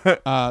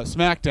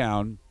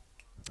SmackDown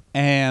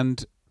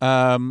and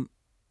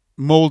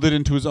mold it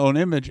into his own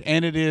image.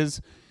 And it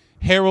is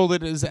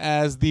heralded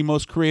as the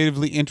most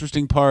creatively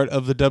interesting part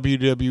of the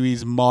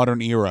WWE's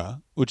modern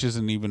era, which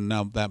isn't even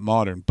now that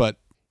modern, but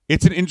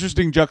it's an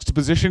interesting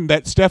juxtaposition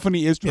that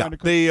Stephanie is trying to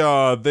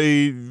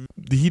create.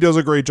 He does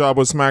a great job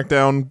with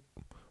SmackDown,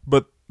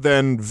 but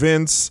then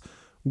Vince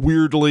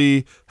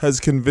weirdly has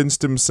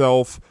convinced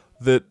himself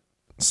that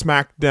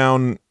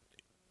SmackDown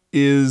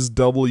is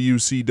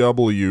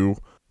WCW,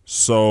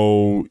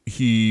 so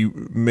he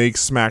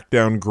makes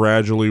SmackDown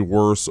gradually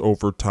worse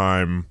over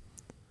time.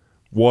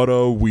 What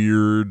a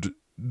weird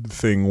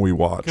thing we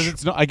watch. Because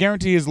it's not. I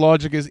guarantee his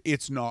logic is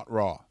it's not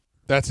Raw.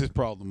 That's his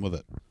problem with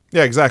it.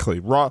 Yeah,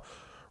 exactly.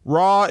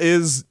 Raw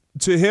is,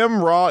 to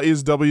him, Raw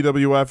is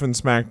WWF and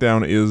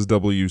SmackDown is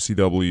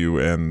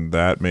WCW, and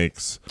that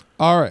makes...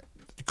 All right.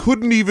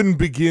 Couldn't even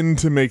begin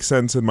to make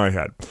sense in my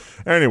head.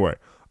 Anyway,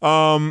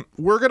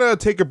 we're going to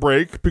take a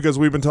break because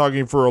we've been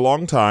talking for a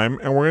long time,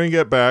 and we're going to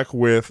get back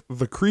with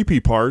the creepy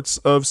parts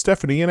of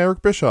Stephanie and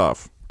Eric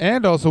Bischoff.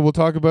 And also we'll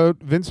talk about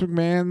Vince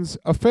McMahon's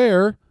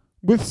affair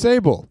with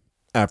Sable.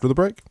 After the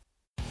break.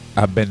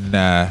 I've been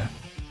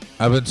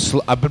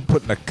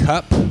putting a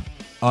cup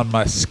on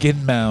my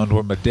skin mound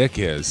where my dick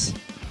is,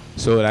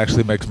 so it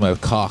actually makes my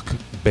cock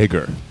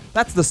bigger.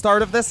 That's the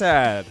start of this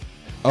ad.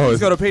 Oh,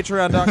 Please go to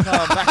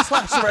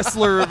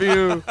patreon.com/wrestler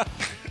review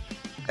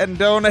and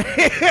donate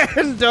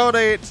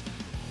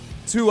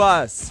to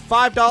us.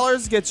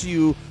 $5 gets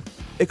you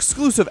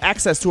exclusive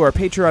access to our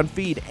Patreon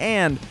feed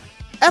and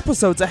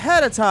episodes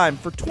ahead of time.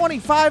 For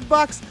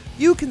 $25,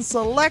 you can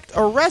select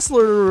a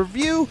wrestler to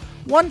review.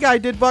 One guy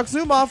did Buck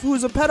Zumoff,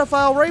 who's a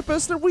pedophile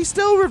rapist, and we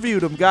still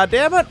reviewed him.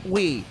 Goddammit,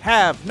 we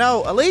have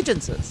no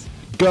allegiances.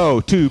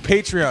 Go to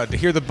Patreon to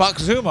hear the Buck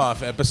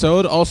Zumoff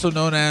episode, also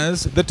known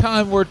as the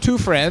time where two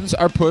friends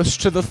are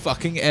pushed to the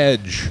fucking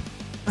edge.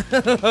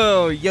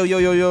 Yo.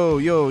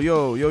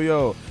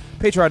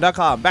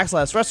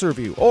 Patreon.com/wrestler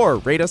review or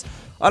rate us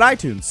on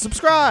iTunes.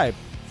 Subscribe.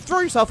 Throw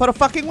yourself out a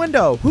fucking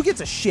window. Who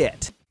gives a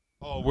shit?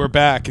 Oh, we're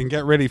back, and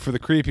get ready for the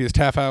creepiest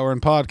half hour in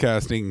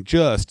podcasting.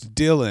 Just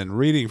Dylan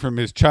reading from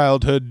his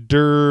childhood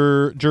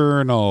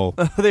journal.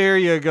 There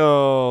you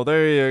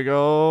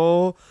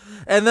go.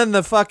 And then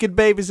the fucking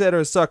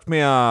babysitter sucked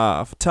me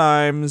off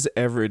times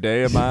every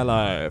day of my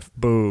life.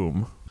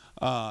 Boom.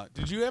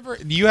 Did you ever...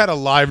 You had a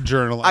live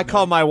journal. I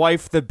call my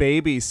wife the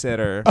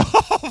babysitter.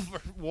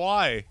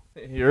 Why?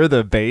 You're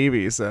the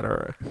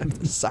babysitter.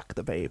 Suck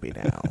the baby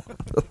now.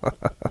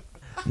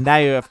 Now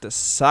you have to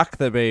suck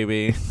the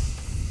baby.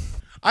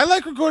 I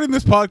like recording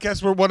this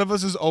podcast where one of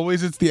us is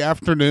always it's the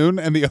afternoon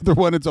and the other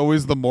one it's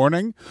always the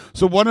morning.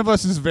 So one of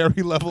us is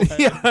very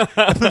level-headed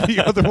and then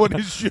the other one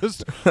is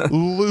just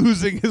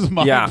losing his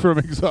mind from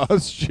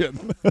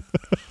exhaustion.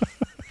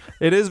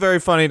 It is very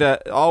funny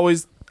to it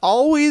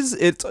always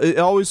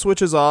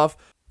switches off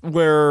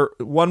where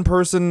one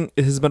person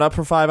has been up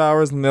for 5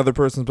 hours and the other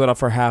person's been up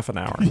for half an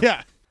hour.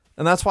 Yeah.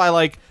 And that's why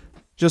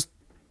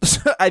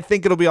I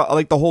think it'll be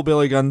like the whole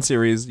Billy Gunn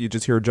series. You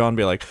just hear John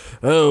be like,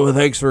 "Oh,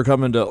 thanks for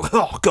coming to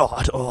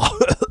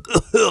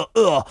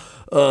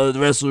the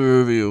wrestler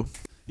review."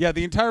 Yeah,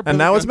 the entire and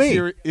now it's me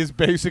series is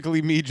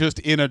basically me just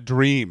in a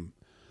dream.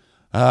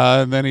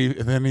 And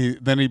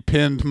then he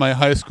pinned my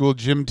high school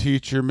gym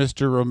teacher,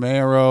 Mr.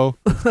 Romero.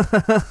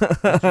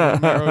 Mr.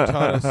 Romero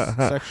taught us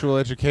sexual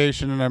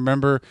education, and I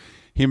remember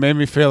he made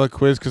me fail a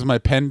quiz because my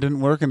pen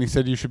didn't work, and he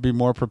said you should be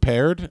more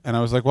prepared. And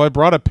I was like, "Well, I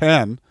brought a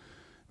pen."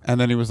 And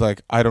then he was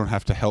like, "I don't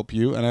have to help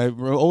you." And I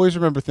always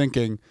remember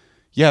thinking,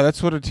 yeah,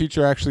 that's what a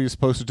teacher actually is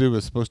supposed to do,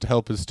 is supposed to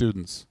help his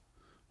students.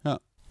 Yeah.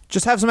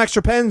 Just have some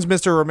extra pens,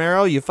 Mr.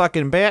 Romero, you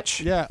fucking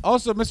bitch. Yeah.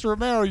 Also, Mr.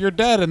 Romero, you're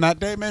dead, and that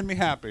day made me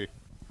happy.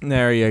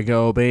 There you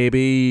go,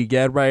 baby.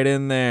 Get right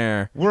in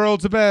there.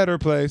 World's a better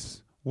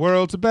place.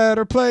 World's a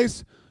better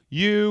place.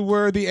 You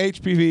were the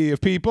HPV of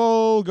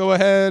people. Go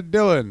ahead,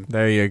 Dylan.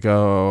 There you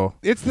go.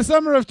 It's the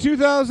summer of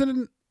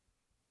 2000.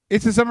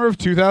 It's the summer of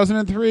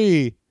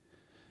 2003.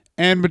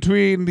 And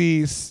between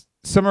the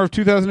summer of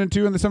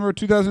 2002 and the summer of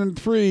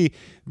 2003,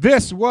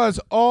 this was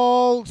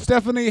all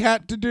Stephanie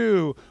had to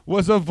do,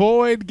 was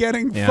avoid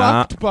getting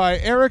fucked by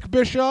Eric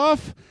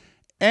Bischoff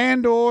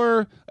and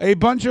or a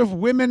bunch of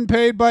women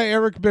paid by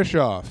Eric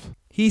Bischoff.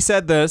 He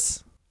said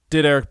this,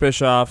 did Eric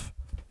Bischoff.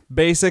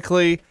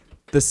 Basically,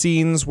 the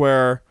scenes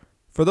where,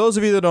 for those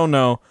of you that don't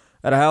know,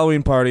 at a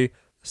Halloween party,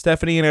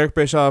 Stephanie and Eric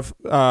Bischoff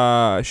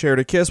shared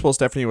a kiss while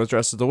Stephanie was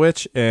dressed as a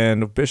witch,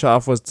 and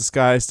Bischoff was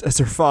disguised as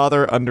her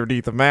father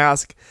underneath a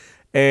mask.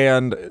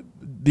 And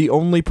the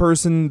only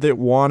person that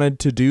wanted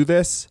to do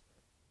this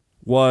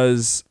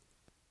was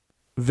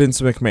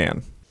Vince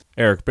McMahon.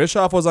 Eric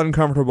Bischoff was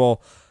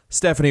uncomfortable.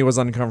 Stephanie was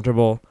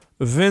uncomfortable.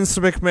 Vince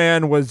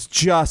McMahon was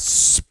just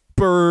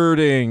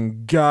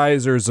spurting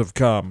geysers of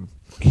cum.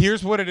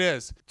 Here's what it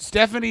is.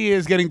 Stephanie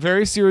is getting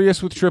very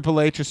serious with Triple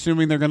H,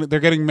 assuming they're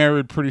getting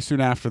married pretty soon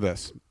after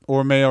this,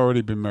 or may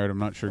already be married. I'm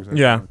not sure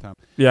exactly.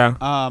 Yeah.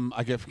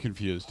 I get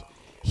confused.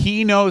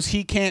 He knows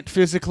he can't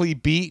physically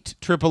beat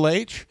Triple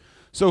H,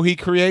 so he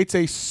creates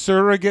a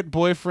surrogate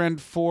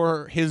boyfriend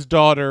for his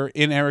daughter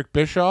in Eric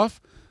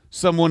Bischoff,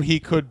 someone he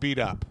could beat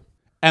up,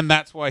 and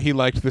that's why he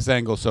liked this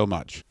angle so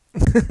much.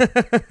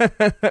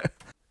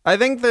 I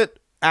think that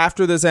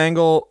after this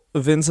angle,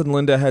 Vince and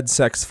Linda had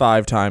sex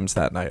 5 times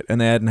that night, and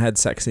they hadn't had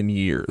sex in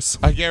years.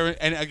 I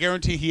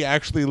guarantee he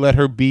actually let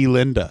her be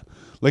Linda.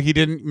 Like, he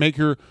didn't make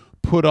her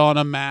put on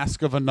a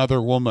mask of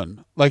another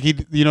woman. Like,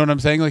 you know what I'm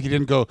saying? Like, he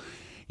didn't go,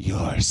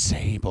 "You're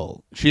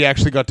Sable." She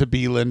actually got to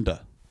be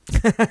Linda.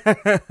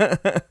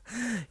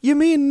 You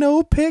mean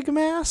no pig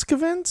mask,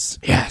 Vince?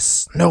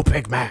 Yes, no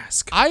pig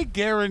mask. I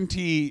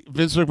guarantee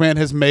Vince McMahon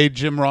has made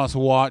Jim Ross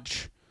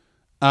watch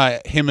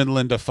him and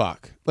Linda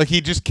fuck. Like,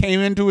 he just came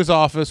into his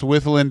office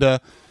with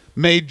Linda,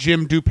 made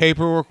Jim do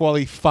paperwork while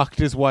he fucked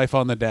his wife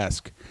on the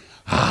desk.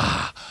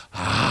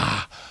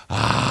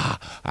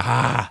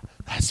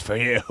 That's for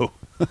you.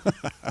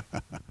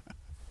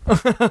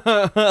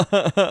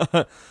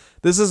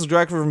 This is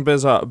directly from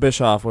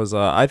Bischoff.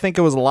 I think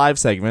it was a live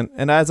segment,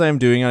 and as I am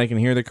doing it, I can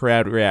hear the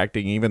crowd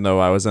reacting, even though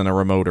I was in a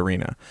remote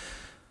arena.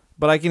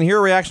 But I can hear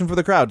a reaction from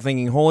the crowd,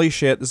 thinking, "Holy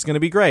shit, this is going to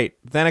be great."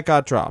 Then it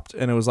got dropped,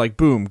 and it was like,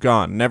 boom,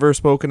 gone, never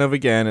spoken of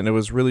again, and it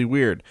was really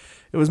weird.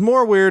 It was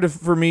more weird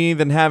for me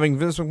than having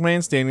Vince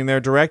McMahon standing there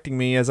directing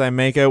me as I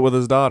make out with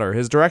his daughter.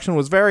 His direction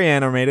was very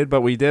animated,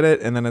 but we did it,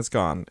 and then it's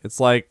gone.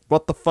 It's like,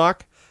 what the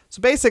fuck? So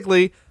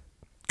basically,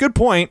 good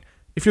point.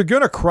 If you're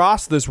going to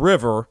cross this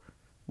river,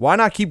 why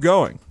not keep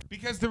going?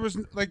 Because there was,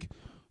 like,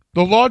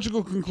 the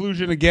logical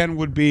conclusion again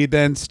would be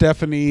then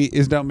Stephanie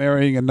is now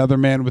marrying another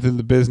man within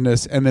the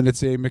business, and then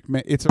it's a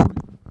McMahon.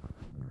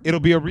 It'll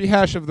be a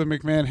rehash of the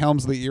McMahon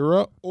Helmsley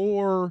era,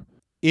 or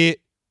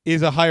it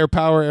is a higher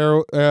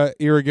power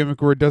era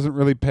gimmick where it doesn't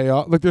really pay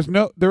off. Like,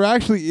 there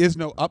actually is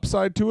no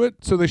upside to it,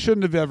 so they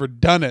shouldn't have ever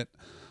done it,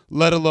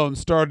 let alone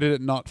started it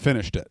and not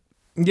finished it.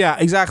 Yeah,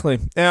 exactly.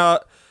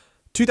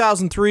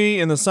 2003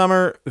 in the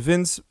summer,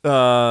 Vince,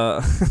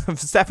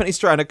 Stephanie's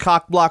trying to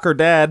cock block her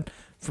dad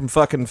from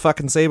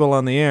fucking Sable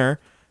on the air,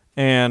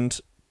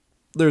 and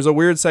there's a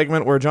weird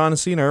segment where John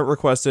Cena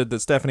requested that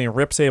Stephanie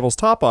rip Sable's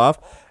top off,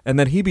 and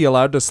that he be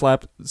allowed to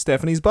slap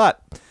Stephanie's butt.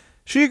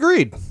 She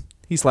agreed.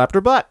 He slapped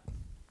her butt.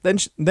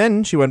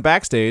 Then she went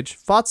backstage,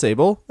 fought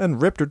Sable,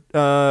 and ripped her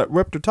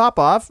top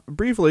off,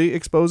 briefly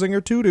exposing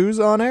her tutus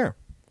on air.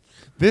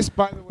 This,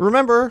 by the way,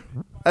 remember,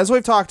 as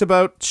we've talked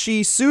about,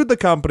 she sued the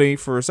company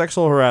for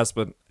sexual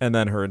harassment, and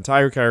then her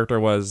entire character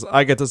was,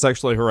 "I get to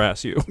sexually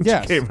harass you."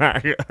 Yes. She came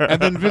back.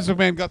 And then Vince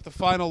McMahon got the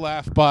final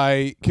laugh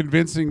by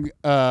convincing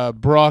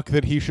Brock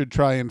that he should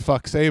try and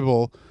fuck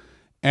Sable,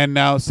 and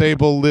now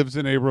Sable lives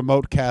in a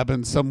remote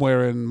cabin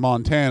somewhere in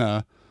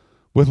Montana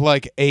with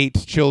like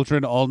 8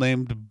 children, all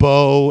named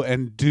Bo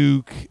and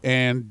Duke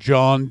and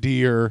John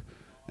Deere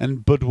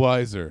and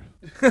Budweiser.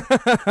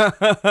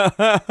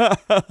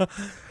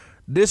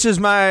 This is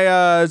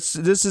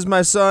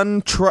my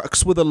son,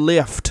 Trucks with a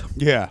Lift.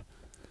 Yeah.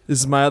 This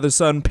is my other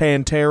son,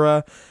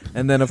 Pantera,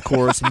 and then of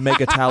course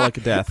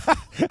Megatalic Death.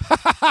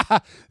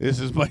 This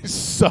is my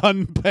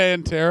son,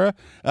 Pantera,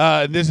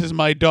 and this is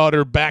my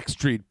daughter,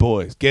 Backstreet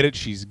Boys. Get it?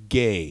 She's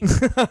gay.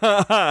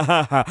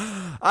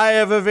 I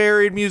have a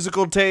varied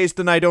musical taste,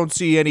 and I don't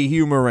see any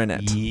humor in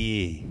it.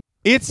 Yeah.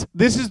 This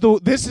is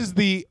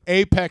the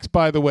apex,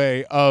 by the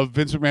way, of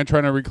Vince McMahon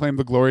trying to reclaim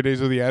the glory days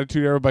of the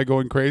Attitude Era by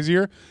going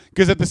crazier.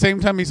 Because at the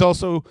same time, he's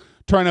also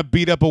trying to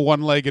beat up a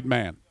one-legged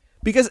man.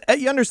 Because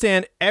you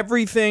understand,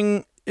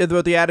 everything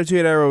about the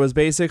Attitude Era was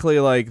basically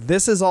like,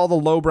 this is all the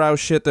lowbrow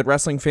shit that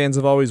wrestling fans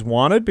have always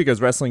wanted,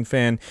 because wrestling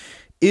fan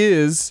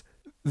is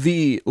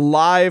the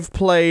live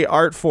play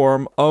art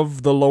form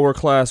of the lower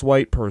class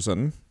white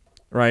person,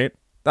 right?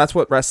 That's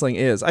what wrestling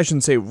is. I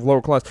shouldn't say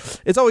lower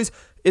class. It's always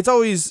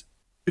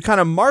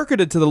kind of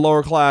marketed to the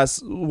lower class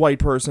white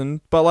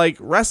person, but like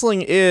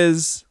wrestling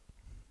is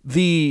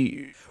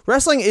the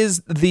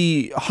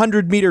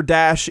 100-meter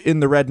dash in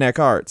the redneck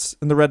arts.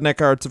 And the redneck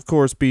arts, of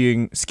course,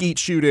 being skeet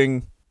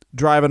shooting,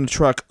 driving a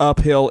truck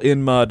uphill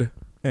in mud,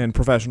 and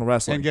professional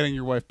wrestling. And getting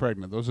your wife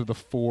pregnant. Those are the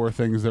 4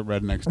 things that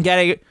rednecks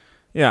do.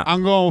 Yeah.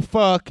 I'm going to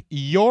fuck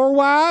your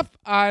wife,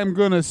 I'm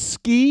going to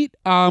skeet,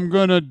 I'm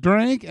going to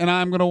drink, and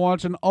I'm going to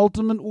watch an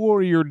Ultimate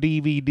Warrior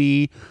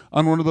DVD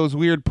on one of those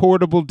weird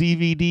portable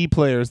DVD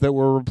players that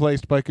were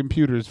replaced by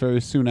computers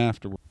very soon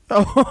afterward.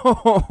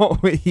 Oh,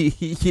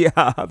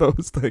 yeah,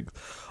 those things.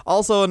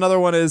 Also, another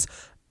one is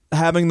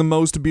having the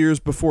most beers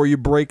before you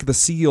break the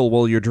seal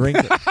while you're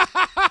drinking.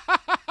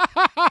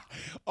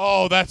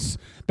 Oh, that's.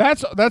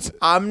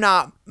 I'm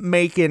not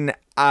making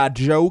a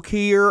joke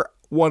here.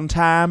 One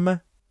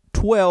time,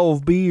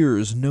 12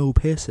 beers, no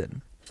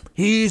pissing.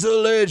 He's a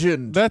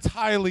legend. That's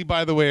highly,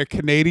 by the way, a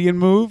Canadian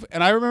move.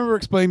 And I remember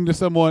explaining to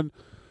someone,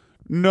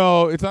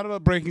 no, it's not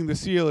about breaking the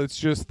seal. It's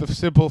just the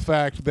simple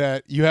fact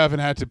that you haven't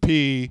had to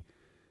pee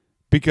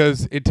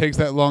because it takes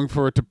that long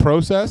for it to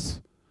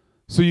process.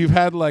 So you've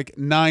had like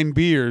 9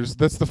 beers.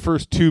 That's the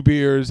first 2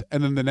 beers.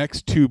 And then the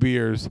next 2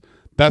 beers,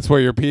 that's why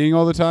you're peeing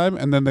all the time.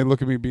 And then they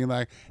look at me being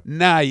like,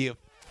 nah, you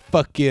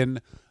fucking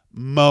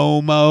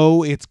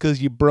Momo. It's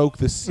because you broke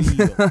the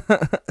seal.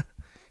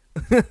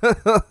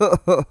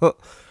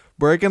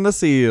 Breaking the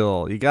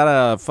seal. You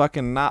gotta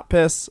fucking not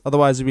piss,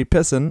 otherwise you'd be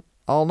pissing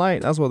all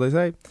night. That's what they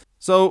say.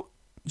 So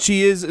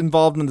she is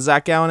involved in the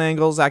Zach Gowen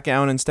angle. Zach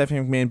Gowen and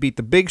Stephanie McMahon beat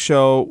the Big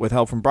Show with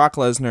help from Brock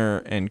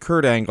Lesnar and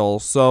Kurt Angle.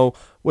 So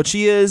what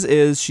she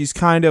is she's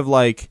kind of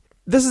like,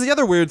 this is the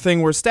other weird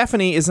thing where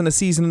Stephanie isn't a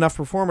seasoned enough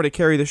performer to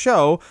carry the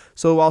show.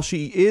 So while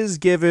she is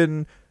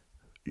given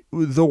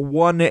the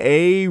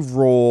 1A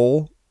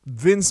role,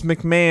 Vince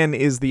McMahon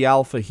is the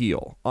alpha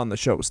heel on the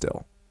show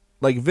still.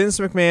 Like, Vince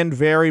McMahon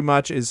very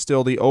much is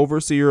still the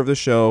overseer of the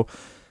show.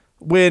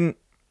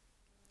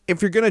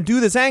 If you're going to do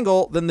this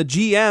angle, then the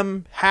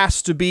GM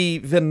has to be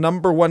the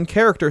number one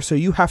character, so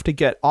you have to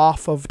get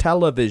off of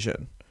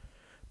television.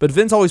 But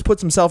Vince always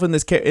puts himself in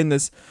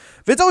this.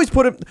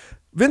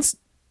 Vince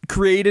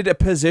created a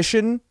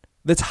position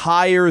that's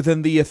higher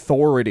than the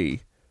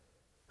authority.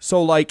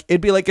 So, like,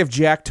 it'd be like if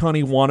Jack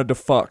Tunney wanted to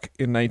fuck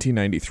in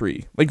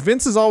 1993. Like,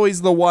 Vince is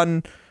always the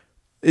one.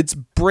 It's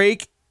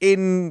break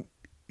in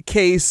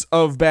case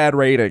of bad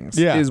ratings.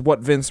 Yeah. Is what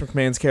Vince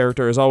McMahon's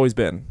character has always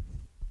been.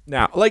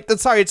 Now,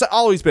 it's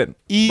always been.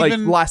 Like, the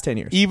last 10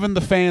 years. Even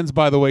the fans,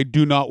 by the way,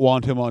 do not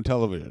want him on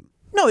television.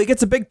 No, he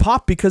gets a big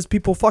pop because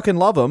people fucking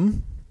love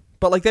him.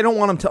 But, like, they don't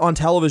want him on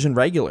television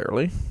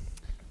regularly.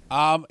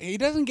 He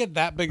doesn't get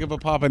that big of a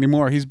pop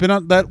anymore. He's been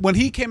on that when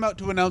he came out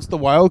to announce the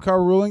wild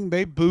card ruling,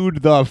 they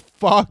booed the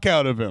fuck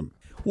out of him.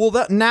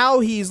 Well, now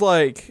he's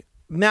like,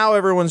 now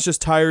everyone's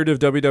just tired of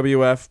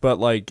WWF, but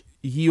like,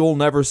 he'll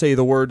never say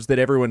the words that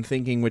everyone's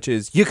thinking, which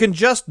is, you can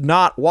just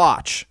not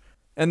watch.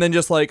 And then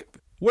just like,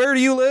 where do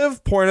you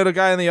live? Point at a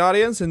guy in the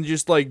audience and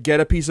just like get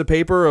a piece of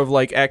paper of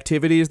like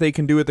activities they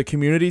can do at the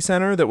community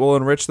center that will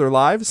enrich their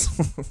lives.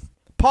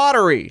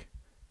 Pottery,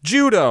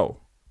 judo,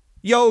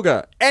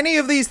 yoga, any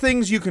of these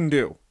things you can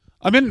do.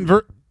 I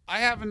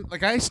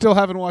still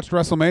haven't watched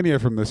WrestleMania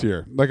from this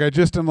year. Like, I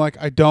just am like,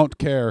 I don't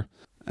care.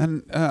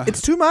 And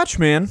it's too much,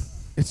 man.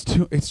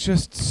 It's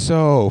just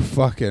so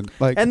fucking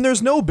like. And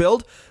there's no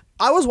build.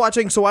 I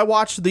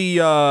watched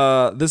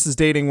the this is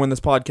dating when this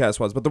podcast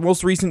was, but the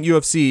most recent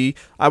UFC,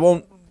 I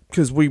won't,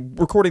 because we're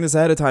recording this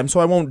ahead of time,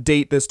 so I won't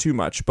date this too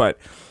much, but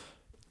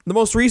the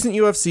most recent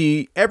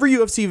UFC, every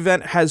UFC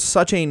event has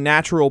such a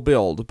natural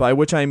build, by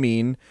which I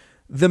mean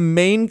there's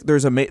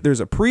a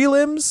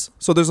prelims,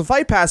 so there's a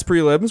Fight Pass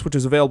prelims, which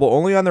is available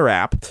only on their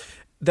app.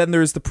 Then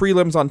there's the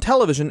prelims on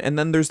television, and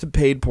then there's the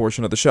paid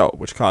portion of the show,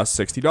 which costs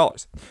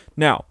 $60.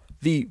 Now,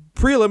 the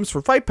prelims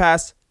for Fight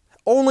Pass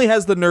only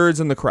has the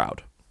nerds in the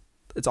crowd.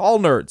 It's all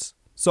nerds.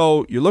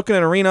 So you're looking at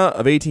an arena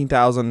of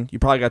 18,000. You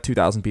probably got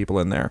 2,000 people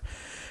in there.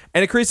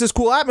 And it creates this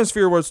cool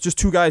atmosphere where it's just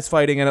two guys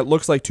fighting, and it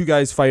looks like two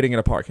guys fighting in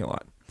a parking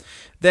lot.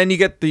 Then you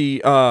get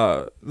the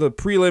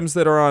prelims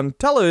that are on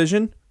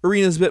television.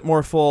 Arena's a bit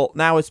more full.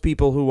 Now it's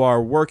people who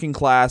are working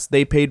class.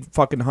 They paid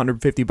fucking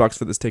 $150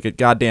 for this ticket.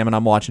 God damn it,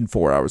 I'm watching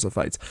 4 hours of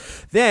fights.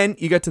 Then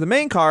you get to the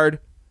main card.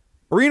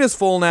 Arena's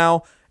full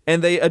now,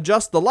 and they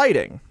adjust the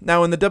lighting.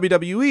 Now in the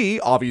WWE,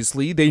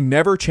 obviously, they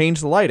never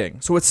change the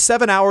lighting. So it's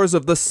 7 hours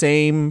of the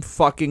same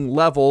fucking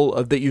level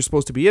of that you're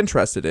supposed to be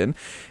interested in.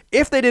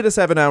 If they did a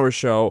 7-hour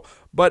show,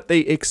 but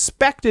they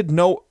expected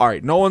no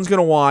one's going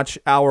to watch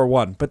hour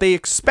 1, but they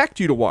expect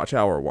you to watch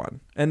hour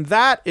 1. And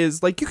that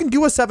is like, you can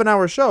do a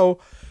 7-hour show,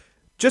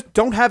 just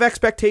don't have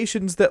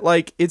expectations that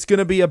like it's going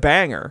to be a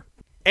banger,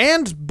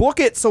 and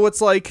book it so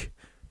it's like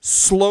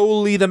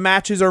slowly the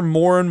matches are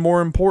more and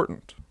more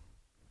important.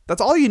 That's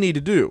all you need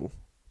to do.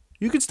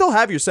 You can still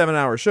have your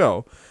 7-hour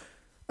show.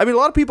 I mean, a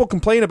lot of people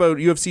complain about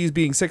UFCs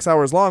being 6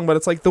 hours long, but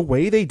it's like the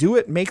way they do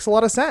it makes a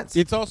lot of sense.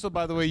 It's also,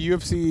 by the way,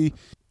 UFC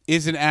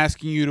isn't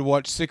asking you to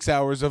watch 6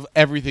 hours of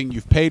everything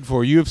you've paid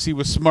for. UFC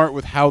was smart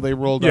with how they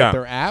rolled out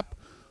their app,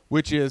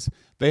 which is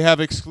they have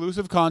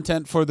exclusive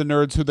content for the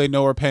nerds who they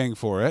know are paying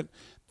for it.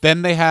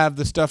 Then they have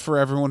the stuff for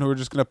everyone who are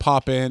just going to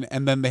pop in,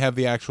 and then they have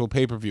the actual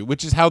pay-per-view,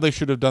 which is how they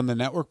should have done the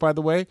network, by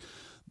the way.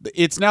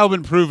 It's now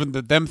been proven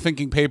that them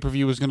thinking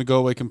pay-per-view was going to go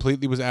away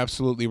completely was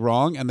absolutely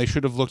wrong, and they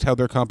should have looked how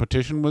their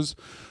competition was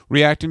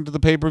reacting to the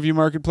pay-per-view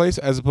marketplace,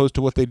 as opposed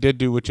to what they did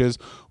do, which is,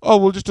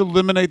 we'll just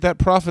eliminate that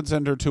profit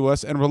center to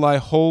us and rely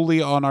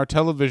wholly on our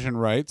television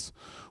rights,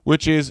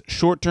 which is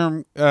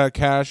short-term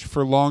cash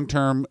for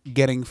long-term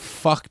getting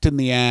fucked in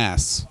the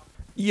ass.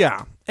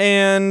 Yeah,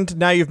 and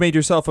now you've made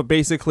yourself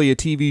basically a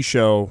TV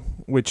show,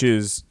 which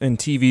is, and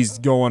TV's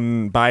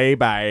going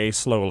bye-bye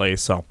slowly,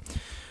 so.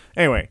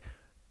 Anyway,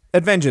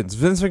 at Vengeance,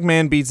 Vince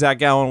McMahon beats Zach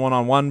Gowen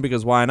one-on-one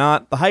because why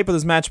not? The hype of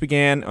this match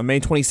began on May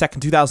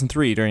 22nd,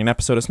 2003 during an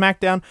episode of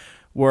SmackDown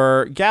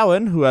where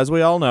Gowen, who as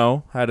we all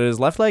know, had his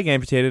left leg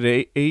amputated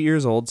at 8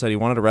 years old, said he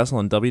wanted to wrestle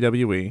in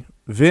WWE.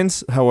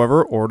 Vince,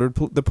 however, ordered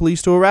the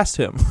police to arrest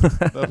him.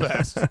 The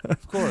best,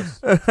 of course.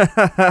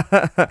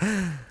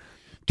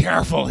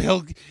 Careful,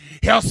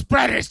 he'll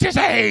spread his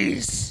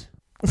disease.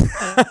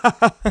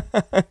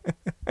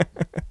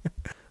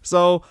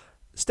 So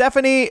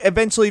Stephanie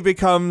eventually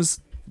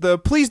becomes the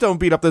please don't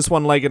beat up this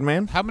one-legged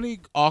man. How many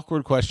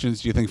awkward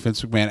questions do you think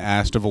Vince McMahon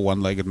asked of a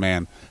one-legged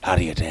man? How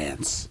do you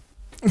dance?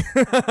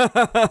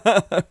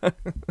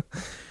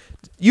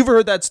 You've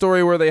heard that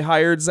story where they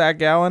hired Zach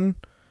Gowen?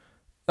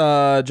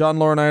 John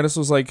Laurinaitis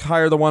was like,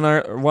 hire the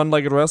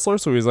one-legged wrestler.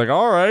 So he's like,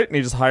 all right. And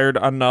he just hired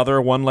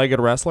another one-legged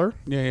wrestler.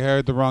 Yeah, he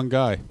hired the wrong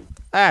guy.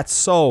 That's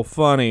so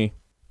funny.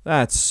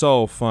 That's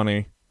so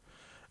funny.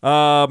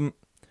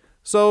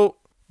 So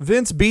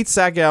Vince beats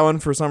Zach Gowen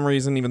for some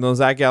reason, even though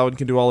Zach Gowen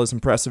can do all this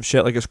impressive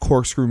shit like his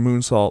corkscrew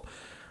moonsault.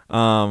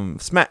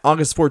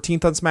 August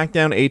 14th on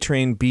SmackDown,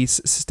 A-Train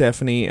beats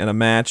Stephanie in a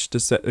match,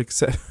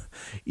 except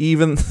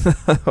even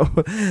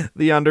though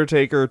The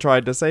Undertaker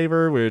tried to save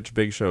her, which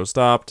Big Show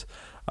stopped.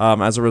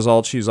 As a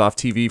result, she's off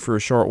TV for a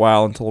short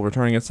while until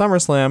returning at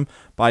SummerSlam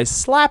by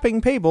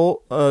slapping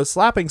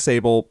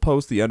Sable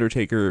post The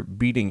Undertaker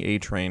beating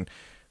A-Train.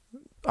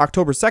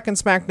 October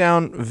 2nd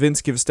SmackDown, Vince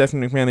gives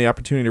Stephanie McMahon the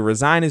opportunity to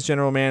resign as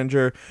general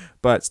manager,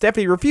 but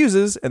Stephanie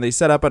refuses, and they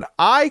set up an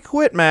I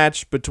Quit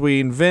match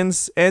between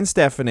Vince and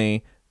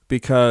Stephanie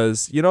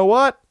because, you know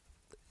what?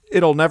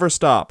 It'll never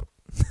stop.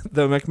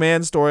 The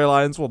McMahon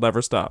storylines will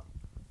never stop.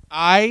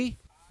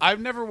 I've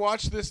never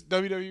watched this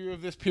WWE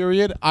of this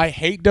period. I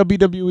hate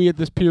WWE at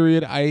this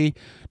period. I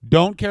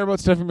don't care about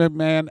Stephanie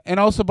McMahon. And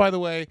also, by the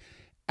way,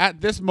 at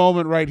this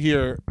moment right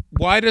here,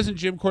 why doesn't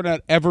Jim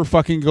Cornette ever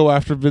fucking go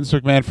after Vince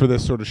McMahon for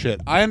this sort of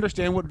shit? I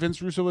understand what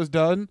Vince Russo has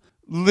done.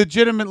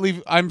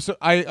 Legitimately, I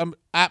am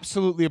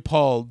absolutely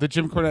appalled that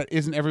Jim Cornette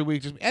isn't every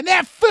week just, and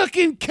that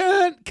fucking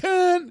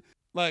cunt.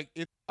 Like,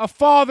 it's a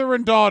father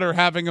and daughter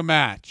having a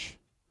match.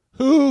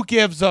 Who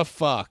gives a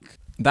fuck?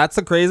 That's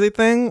the crazy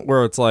thing,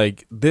 where it's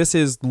like, this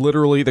is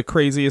literally the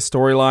craziest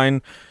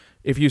storyline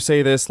if you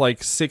say this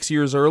like 6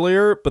 years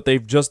earlier, but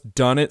they've just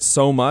done it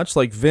so much.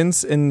 Like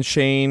Vince and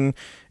Shane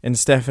and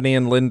Stephanie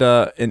and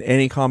Linda and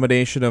any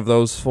combination of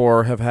those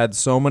four have had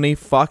so many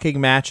fucking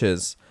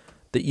matches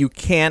that you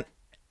can't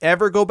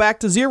ever go back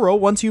to zero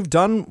once you've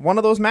done one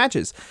of those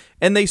matches.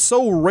 And they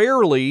so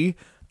rarely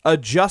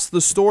adjust the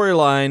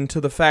storyline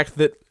to the fact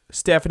that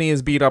Stephanie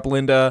has beat up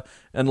Linda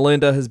and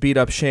Linda has beat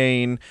up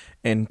Shane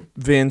and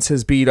Vince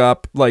has beat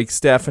up like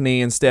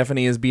Stephanie and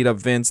Stephanie has beat up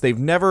Vince. They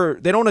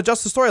don't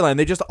adjust the storyline.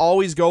 They just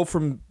always go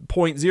from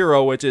point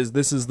zero, which is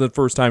this is the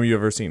first time you've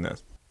ever seen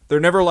this. They're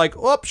never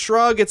like, whoop,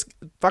 shrug, it's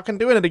fucking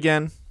doing it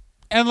again.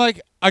 And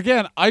like,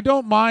 again, I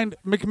don't mind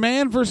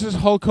McMahon versus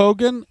Hulk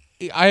Hogan.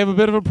 I have a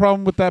bit of a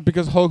problem with that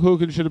because Hulk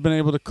Hogan should have been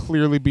able to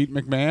clearly beat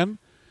McMahon.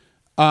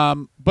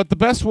 But the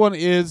best one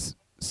is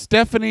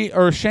Stephanie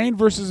or Shane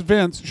versus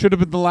Vince should have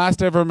been the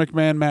last ever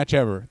McMahon match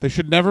ever. They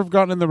should never have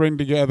gotten in the ring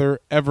together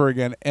ever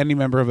again, any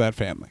member of that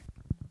family.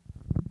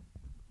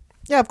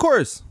 Yeah, of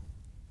course.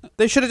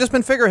 They should have just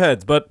been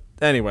figureheads, but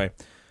anyway.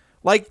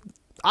 Like,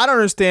 I don't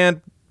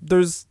understand.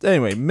 There's,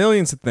 anyway,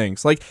 millions of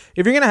things. Like,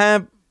 if you're going to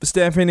have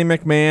Stephanie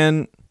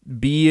McMahon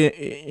be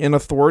an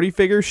authority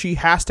figure, she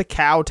has to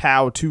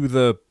kowtow to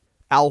the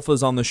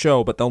alphas on the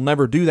show, but they'll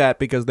never do that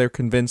because they're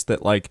convinced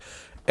that, like,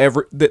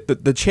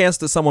 the chance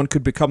that someone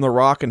could become The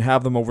Rock and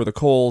have them over the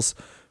coals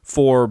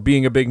for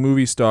being a big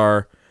movie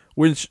star,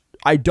 which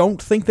I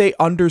don't think they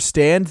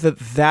understand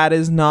that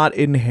is not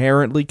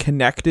inherently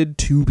connected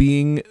to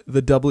being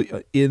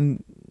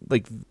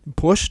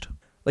pushed.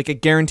 Like, I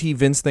guarantee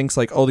Vince thinks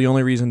like, oh, the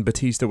only reason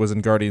Batista was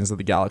in Guardians of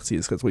the Galaxy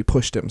is because we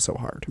pushed him so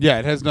hard. Yeah,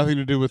 it has nothing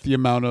to do with the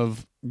amount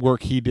of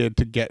work he did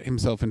to get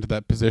himself into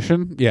that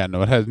position. Yeah,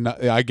 no, it has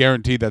not. I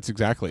guarantee that's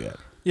exactly it.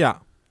 Yeah.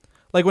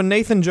 Like when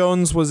Nathan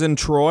Jones was in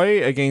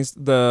Troy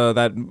against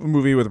that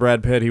movie with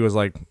Brad Pitt, he was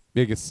like,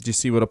 do you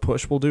see what a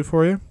push will do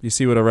for you? Do you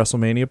see what a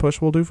WrestleMania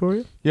push will do for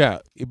you? Yeah.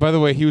 By the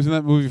way, he was in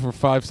that movie for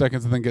 5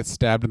 seconds and then gets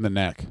stabbed in the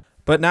neck.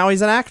 But now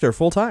he's an actor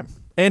full time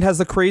and has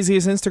the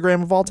craziest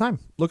Instagram of all time.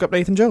 Look up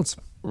Nathan Jones.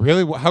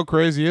 Really? How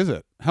crazy is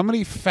it? How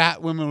many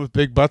fat women with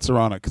big butts are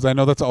on it? Because I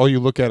know that's all you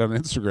look at on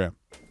Instagram.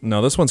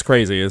 No, this one's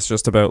crazy. It's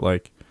just about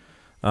like,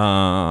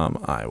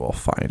 I will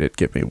find it.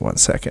 Give me 1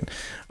 second.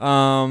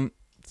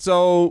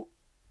 So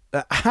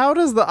how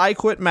does the I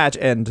Quit match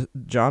end,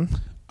 John?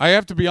 I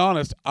have to be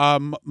honest.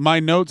 My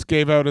notes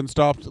gave out and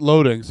stopped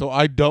loading, so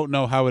I don't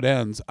know how it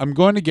ends. I'm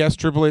going to guess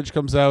Triple H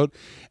comes out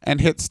and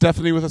hits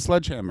Stephanie with a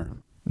sledgehammer.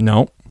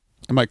 No.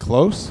 Am I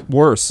close?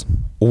 Worse.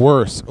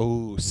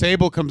 Oh,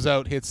 Sable comes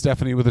out, hits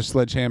Stephanie with a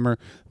sledgehammer.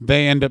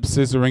 They end up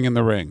scissoring in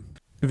the ring.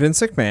 Vince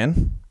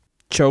McMahon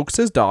chokes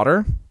his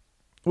daughter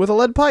with a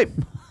lead pipe.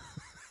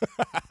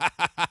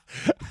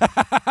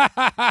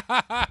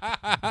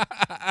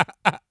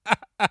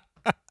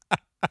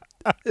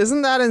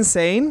 Isn't that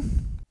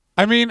insane?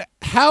 I mean,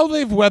 how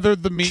they've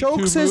weathered the Me Too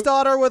Chokes his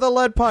daughter with a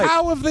lead pipe.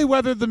 How have they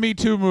weathered the Me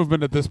Too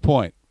movement at this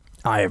point?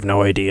 I have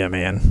no idea,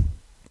 man.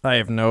 I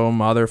have no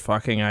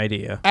motherfucking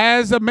idea.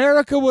 As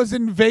America was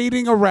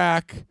invading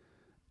Iraq,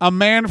 a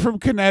man from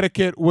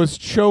Connecticut was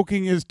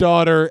choking his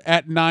daughter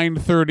at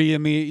 9:30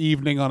 in the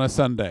evening on a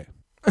Sunday.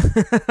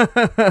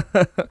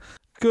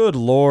 Good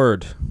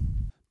Lord.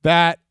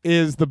 That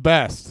is the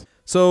best.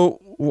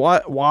 So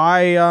why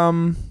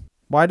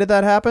did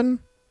that happen?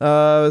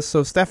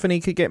 So Stephanie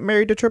could get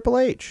married to Triple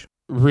H.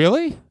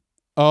 Really?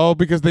 Oh,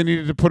 because they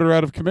needed to put her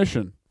out of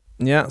commission.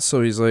 Yeah,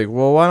 so he's like,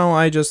 well, why don't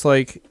I just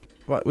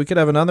we could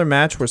have another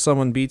match where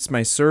someone beats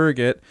my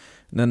surrogate,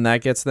 And then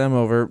that gets them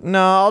over.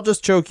 No, I'll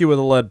just choke you with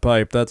a lead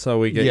pipe. That's how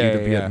we get you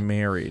to get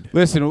married.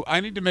 Listen,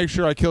 I need to make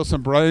sure I kill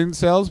some brain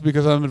cells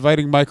because I'm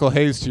inviting Michael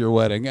Hayes to your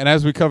wedding. And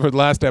as we covered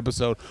last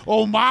episode,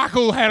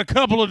 Michael had a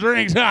couple of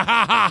drinks.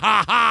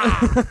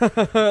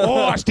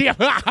 Oh, Steve.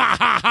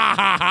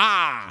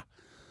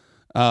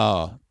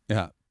 Oh,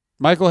 yeah.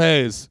 Michael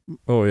Hayes.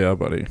 Oh, yeah,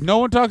 buddy. No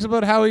one talks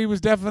about how he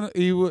was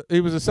he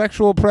was a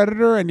sexual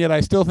predator, and yet I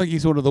still think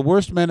he's one of the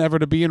worst men ever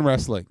to be in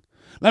wrestling.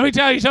 Let me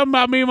tell you something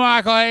about me,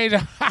 Michael Hayes.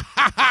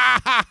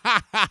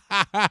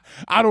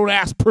 I don't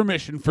ask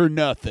permission for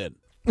nothing.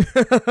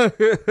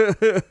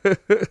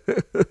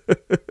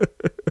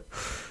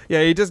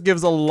 Yeah, he just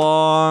gives a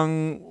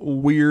long,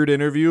 weird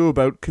interview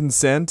about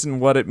consent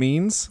and what it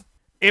means.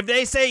 If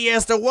they say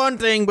yes to one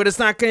thing, but it's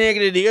not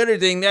connected to the other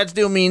thing, that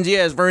still means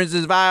yes. For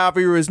instance, if I offer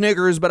you a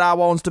Snickers, but I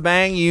wants to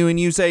bang you, and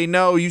you say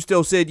no, you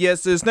still said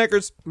yes to the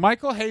Snickers.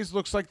 Michael Hayes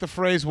looks like the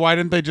phrase, why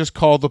didn't they just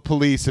call the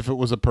police if it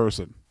was a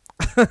person?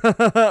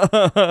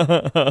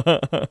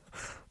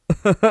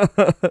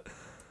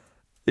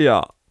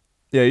 Yeah,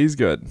 he's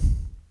good.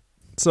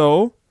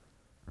 So,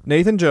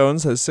 Nathan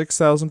Jones has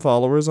 6,000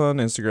 followers on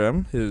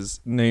Instagram.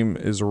 His name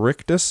is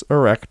Rictus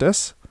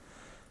Erectus.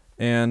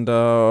 And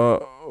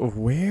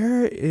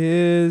where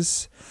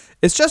is...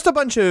 It's just a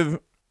bunch of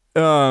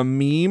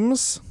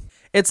memes.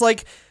 It's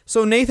like...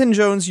 So Nathan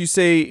Jones,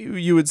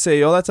 you would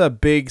say, oh, that's a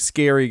big,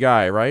 scary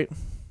guy, right?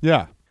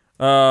 Yeah.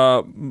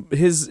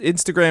 His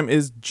Instagram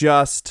is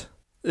just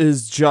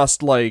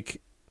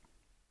like...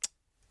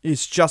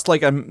 It's just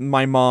like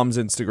my mom's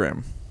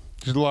Instagram.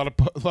 Just a lot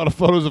of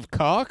photos of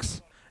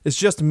cocks? It's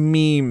just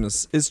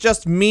memes. It's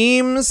just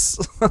memes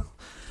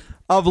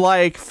of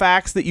like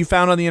facts that you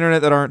found on the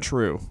internet that aren't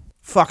true.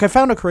 Fuck, I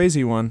found a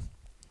crazy one.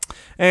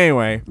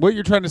 Anyway. What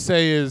you're trying to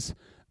say is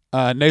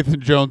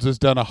Nathan Jones has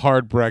done a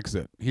hard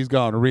Brexit. He's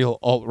gone real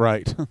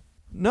alt-right.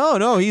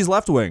 No, he's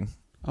left-wing.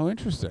 Oh,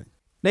 interesting.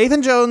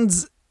 Nathan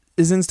Jones'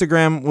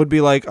 Instagram would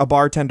be like a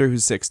bartender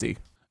who's 60.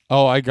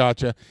 Oh, I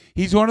gotcha.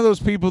 He's one of those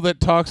people that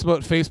talks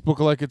about Facebook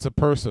like it's a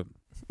person.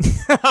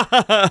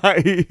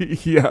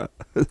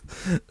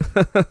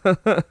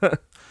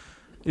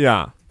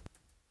 Yeah.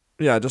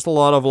 Yeah, just a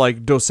lot of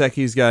like Dos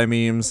Equis guy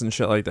memes and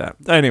shit like that.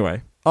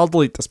 Anyway, I'll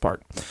delete this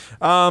part.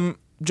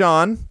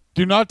 John.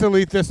 Do not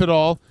delete this at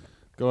all.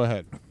 Go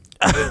ahead.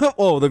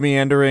 Oh, the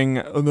meandering,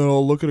 and then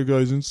I'll look at a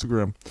guy's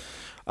Instagram.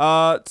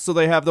 So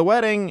they have the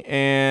wedding,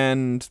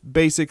 and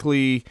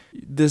basically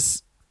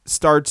this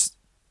starts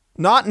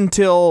not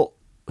until...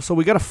 So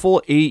we got a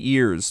full 8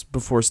 years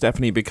before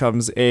Stephanie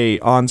becomes a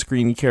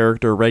on-screen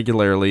character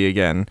regularly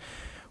again,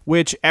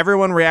 which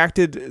everyone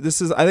reacted...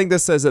 I think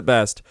this says it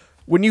best.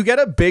 When you get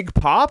a big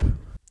pop,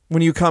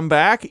 when you come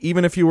back,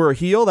 even if you were a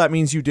heel, that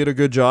means you did a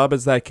good job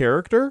as that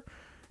character.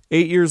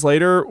 8 years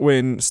later,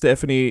 when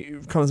Stephanie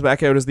comes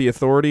back out as the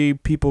Authority,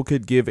 people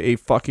could give a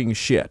fucking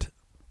shit.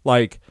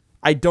 Like,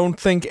 I don't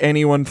think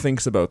anyone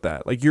thinks about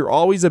that. Like, you're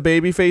always a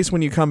babyface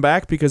when you come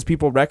back because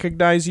people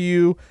recognize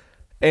you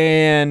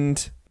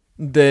and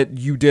that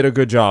you did a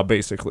good job,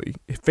 basically.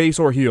 Face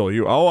or heel.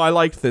 I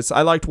liked this.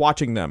 I liked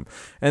watching them.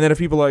 And then if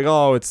people are like,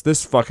 oh, it's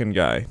this fucking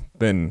guy,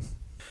 then...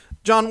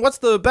 John, what's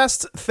the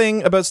best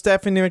thing about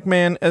Stephanie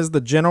McMahon as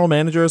the general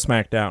manager of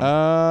SmackDown?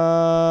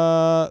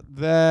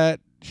 That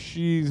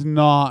she's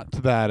not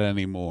that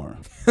anymore.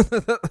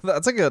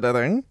 That's a good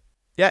thing.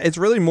 Yeah, it's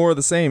really more of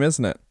the same,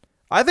 isn't it?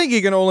 I think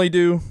he can only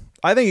do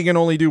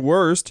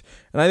worst,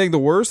 and I think the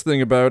worst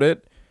thing about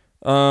it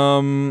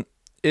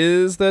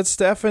is that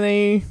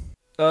Stephanie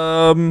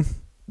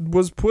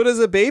was put as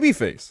a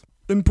babyface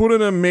and put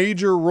in a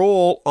major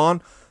role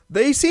on...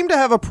 They seem to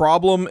have a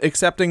problem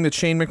accepting that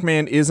Shane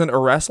McMahon isn't a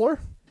wrestler,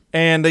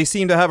 and they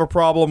seem to have a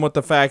problem with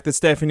the fact that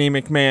Stephanie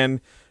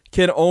McMahon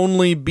can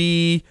only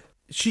play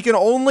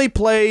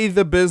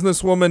the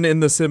businesswoman in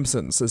The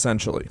Simpsons,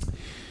 essentially.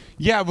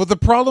 Yeah, well, the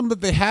problem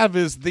that they have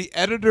is the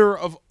editor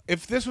of...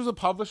 If this was a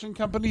publishing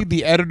company,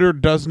 the editor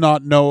does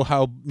not know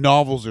how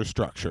novels are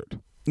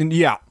structured.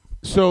 Yeah.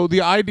 So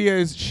the idea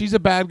is she's a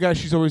bad guy.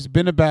 She's always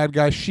been a bad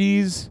guy.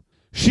 She's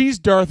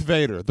Darth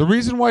Vader. The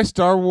reason why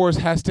Star Wars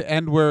has to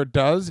end where it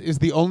does is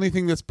the only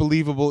thing that's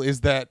believable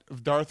is that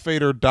if Darth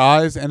Vader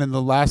dies and in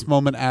the last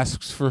moment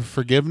asks for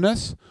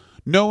forgiveness,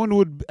 no one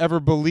would ever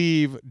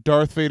believe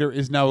Darth Vader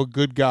is now a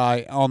good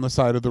guy on the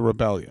side of the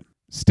rebellion.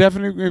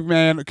 Stephanie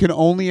McMahon can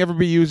only ever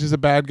be used as a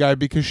bad guy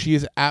because she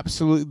is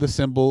absolutely the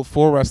symbol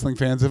for wrestling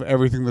fans of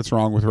everything that's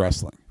wrong with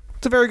wrestling.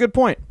 It's a very good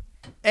point.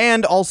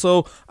 And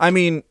also, I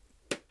mean,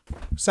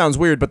 sounds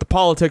weird, but the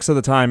politics of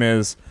the time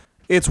is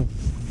it's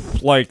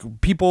like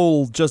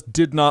people just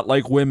did not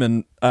like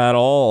women at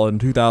all in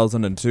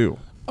 2002.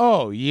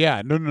 Oh,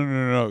 yeah.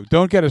 No.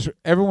 Don't get us...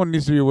 Everyone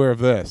needs to be aware of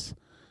this.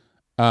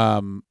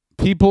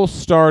 People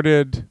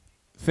started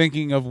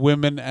thinking of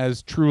women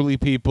as truly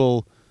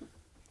people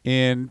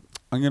in...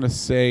 I'm going to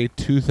say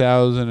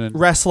 2000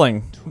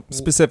 Wrestling,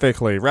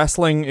 specifically.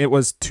 Wrestling, it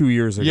was 2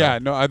 years ago. Yeah,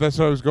 no, that's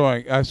what I was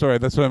going... sorry,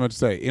 that's what I meant to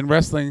say. In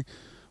wrestling,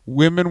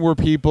 women were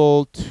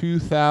people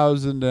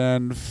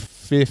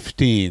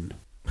 2015.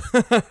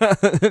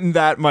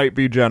 That might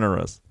be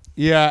generous.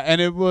 Yeah, and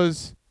it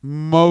was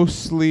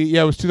mostly,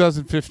 it was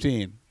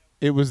 2015.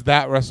 It was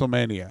that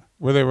WrestleMania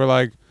where they were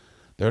like,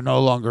 they're no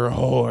longer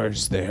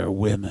whores, they're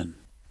women.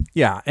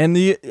 Yeah, and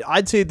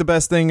I'd say the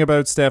best thing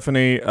about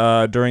Stephanie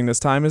during this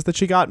time is that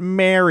she got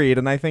married,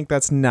 and I think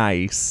that's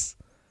nice.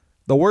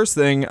 The worst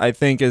thing, I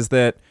think, is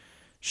that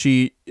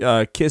she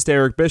kissed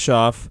Eric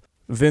Bischoff,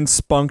 Vince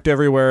spunked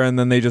everywhere, and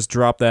then they just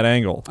dropped that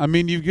angle. I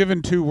mean, you've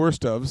given two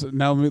worst ofs.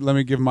 Now let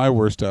me give my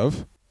worst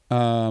of.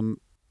 Promos.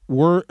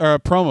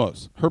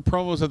 Her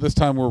promos at this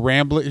time were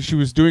rambling. She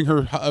was doing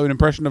an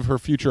impression of her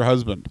future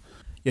husband.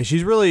 Yeah,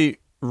 she's really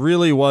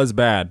was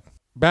bad.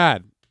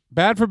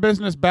 Bad for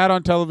business, bad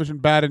on television,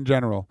 bad in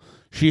general.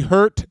 She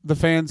hurt the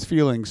fans'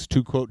 feelings,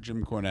 to quote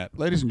Jim Cornette.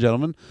 Ladies and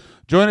gentlemen,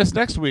 join us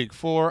next week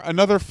for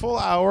another full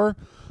hour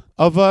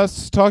of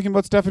us talking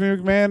about Stephanie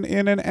McMahon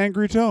in an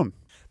angry tone.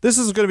 This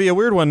is going to be a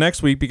weird one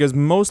next week because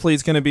mostly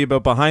it's going to be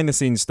about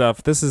behind-the-scenes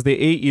stuff. This is the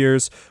 8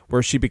 years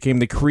where she became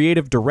the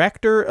creative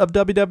director of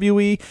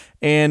WWE,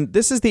 and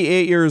this is the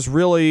 8 years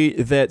really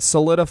that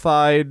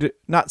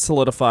not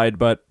solidified,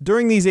 but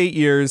during these 8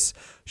 years,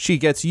 she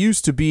gets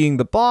used to being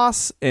the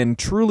boss and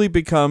truly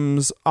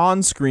becomes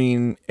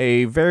on-screen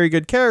a very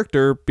good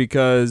character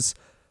because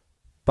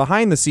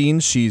behind the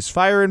scenes, she's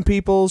firing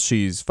people,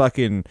 she's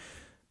fucking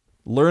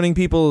learning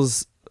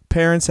people's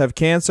parents have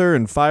cancer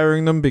and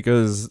firing them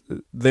because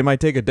they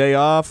might take a day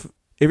off.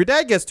 If your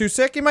dad gets too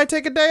sick, you might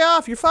take a day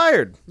off. You're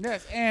fired.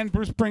 Yes, and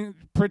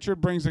Pritchard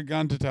brings a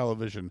gun to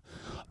television.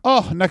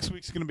 Oh, next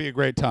week's going to be a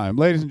great time.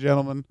 Ladies and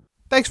gentlemen.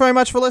 Thanks very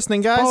much for listening,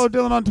 guys. Follow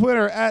Dylan on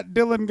Twitter at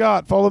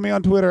DylanGott. Follow me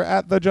on Twitter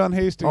at The John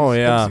Hastings. Oh,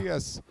 yeah. Come see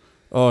us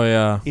Oh,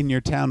 yeah. in your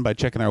town by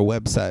checking our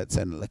websites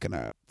and looking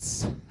at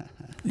us.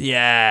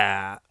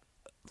 Yeah.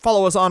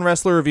 Follow us on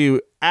Wrestler Review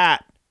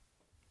at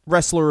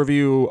Wrestler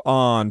Review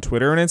on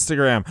Twitter and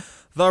Instagram.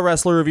 The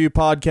Wrestler Review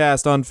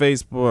Podcast on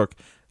Facebook.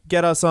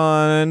 Get us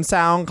on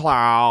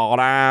SoundCloud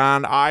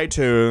and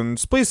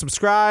iTunes. Please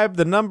subscribe.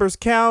 The numbers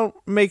count.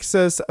 Makes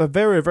us a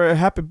very, very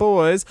happy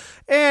boys.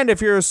 And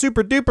if you're a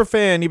super duper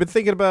fan, you've been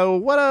thinking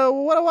about what do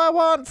I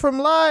want from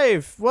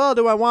life? Well,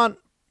 do I want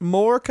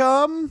more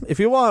cum? If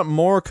you want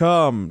more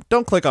cum,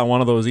 don't click on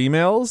one of those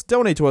emails.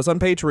 Donate to us on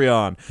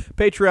Patreon.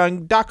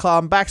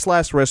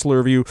 Patreon.com/Wrestler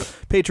Review.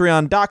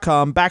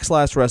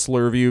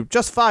 Patreon.com/Wrestler Review.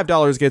 Just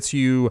 $5 gets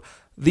you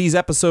these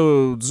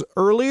episodes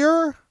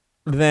earlier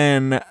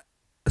than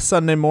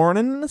Sunday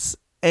mornings,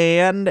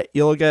 and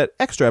you'll get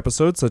extra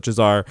episodes such as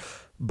our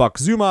Buck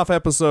Zumhoff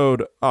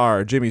episode,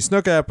 our Jimmy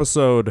Snuka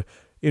episode,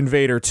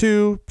 Invader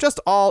 2, just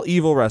all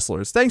evil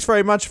wrestlers. Thanks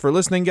very much for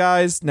listening,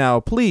 guys.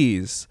 Now,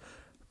 please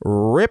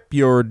rip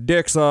your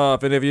dicks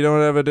off, and if you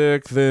don't have a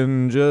dick,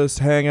 then just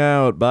hang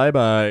out.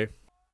 Bye-bye.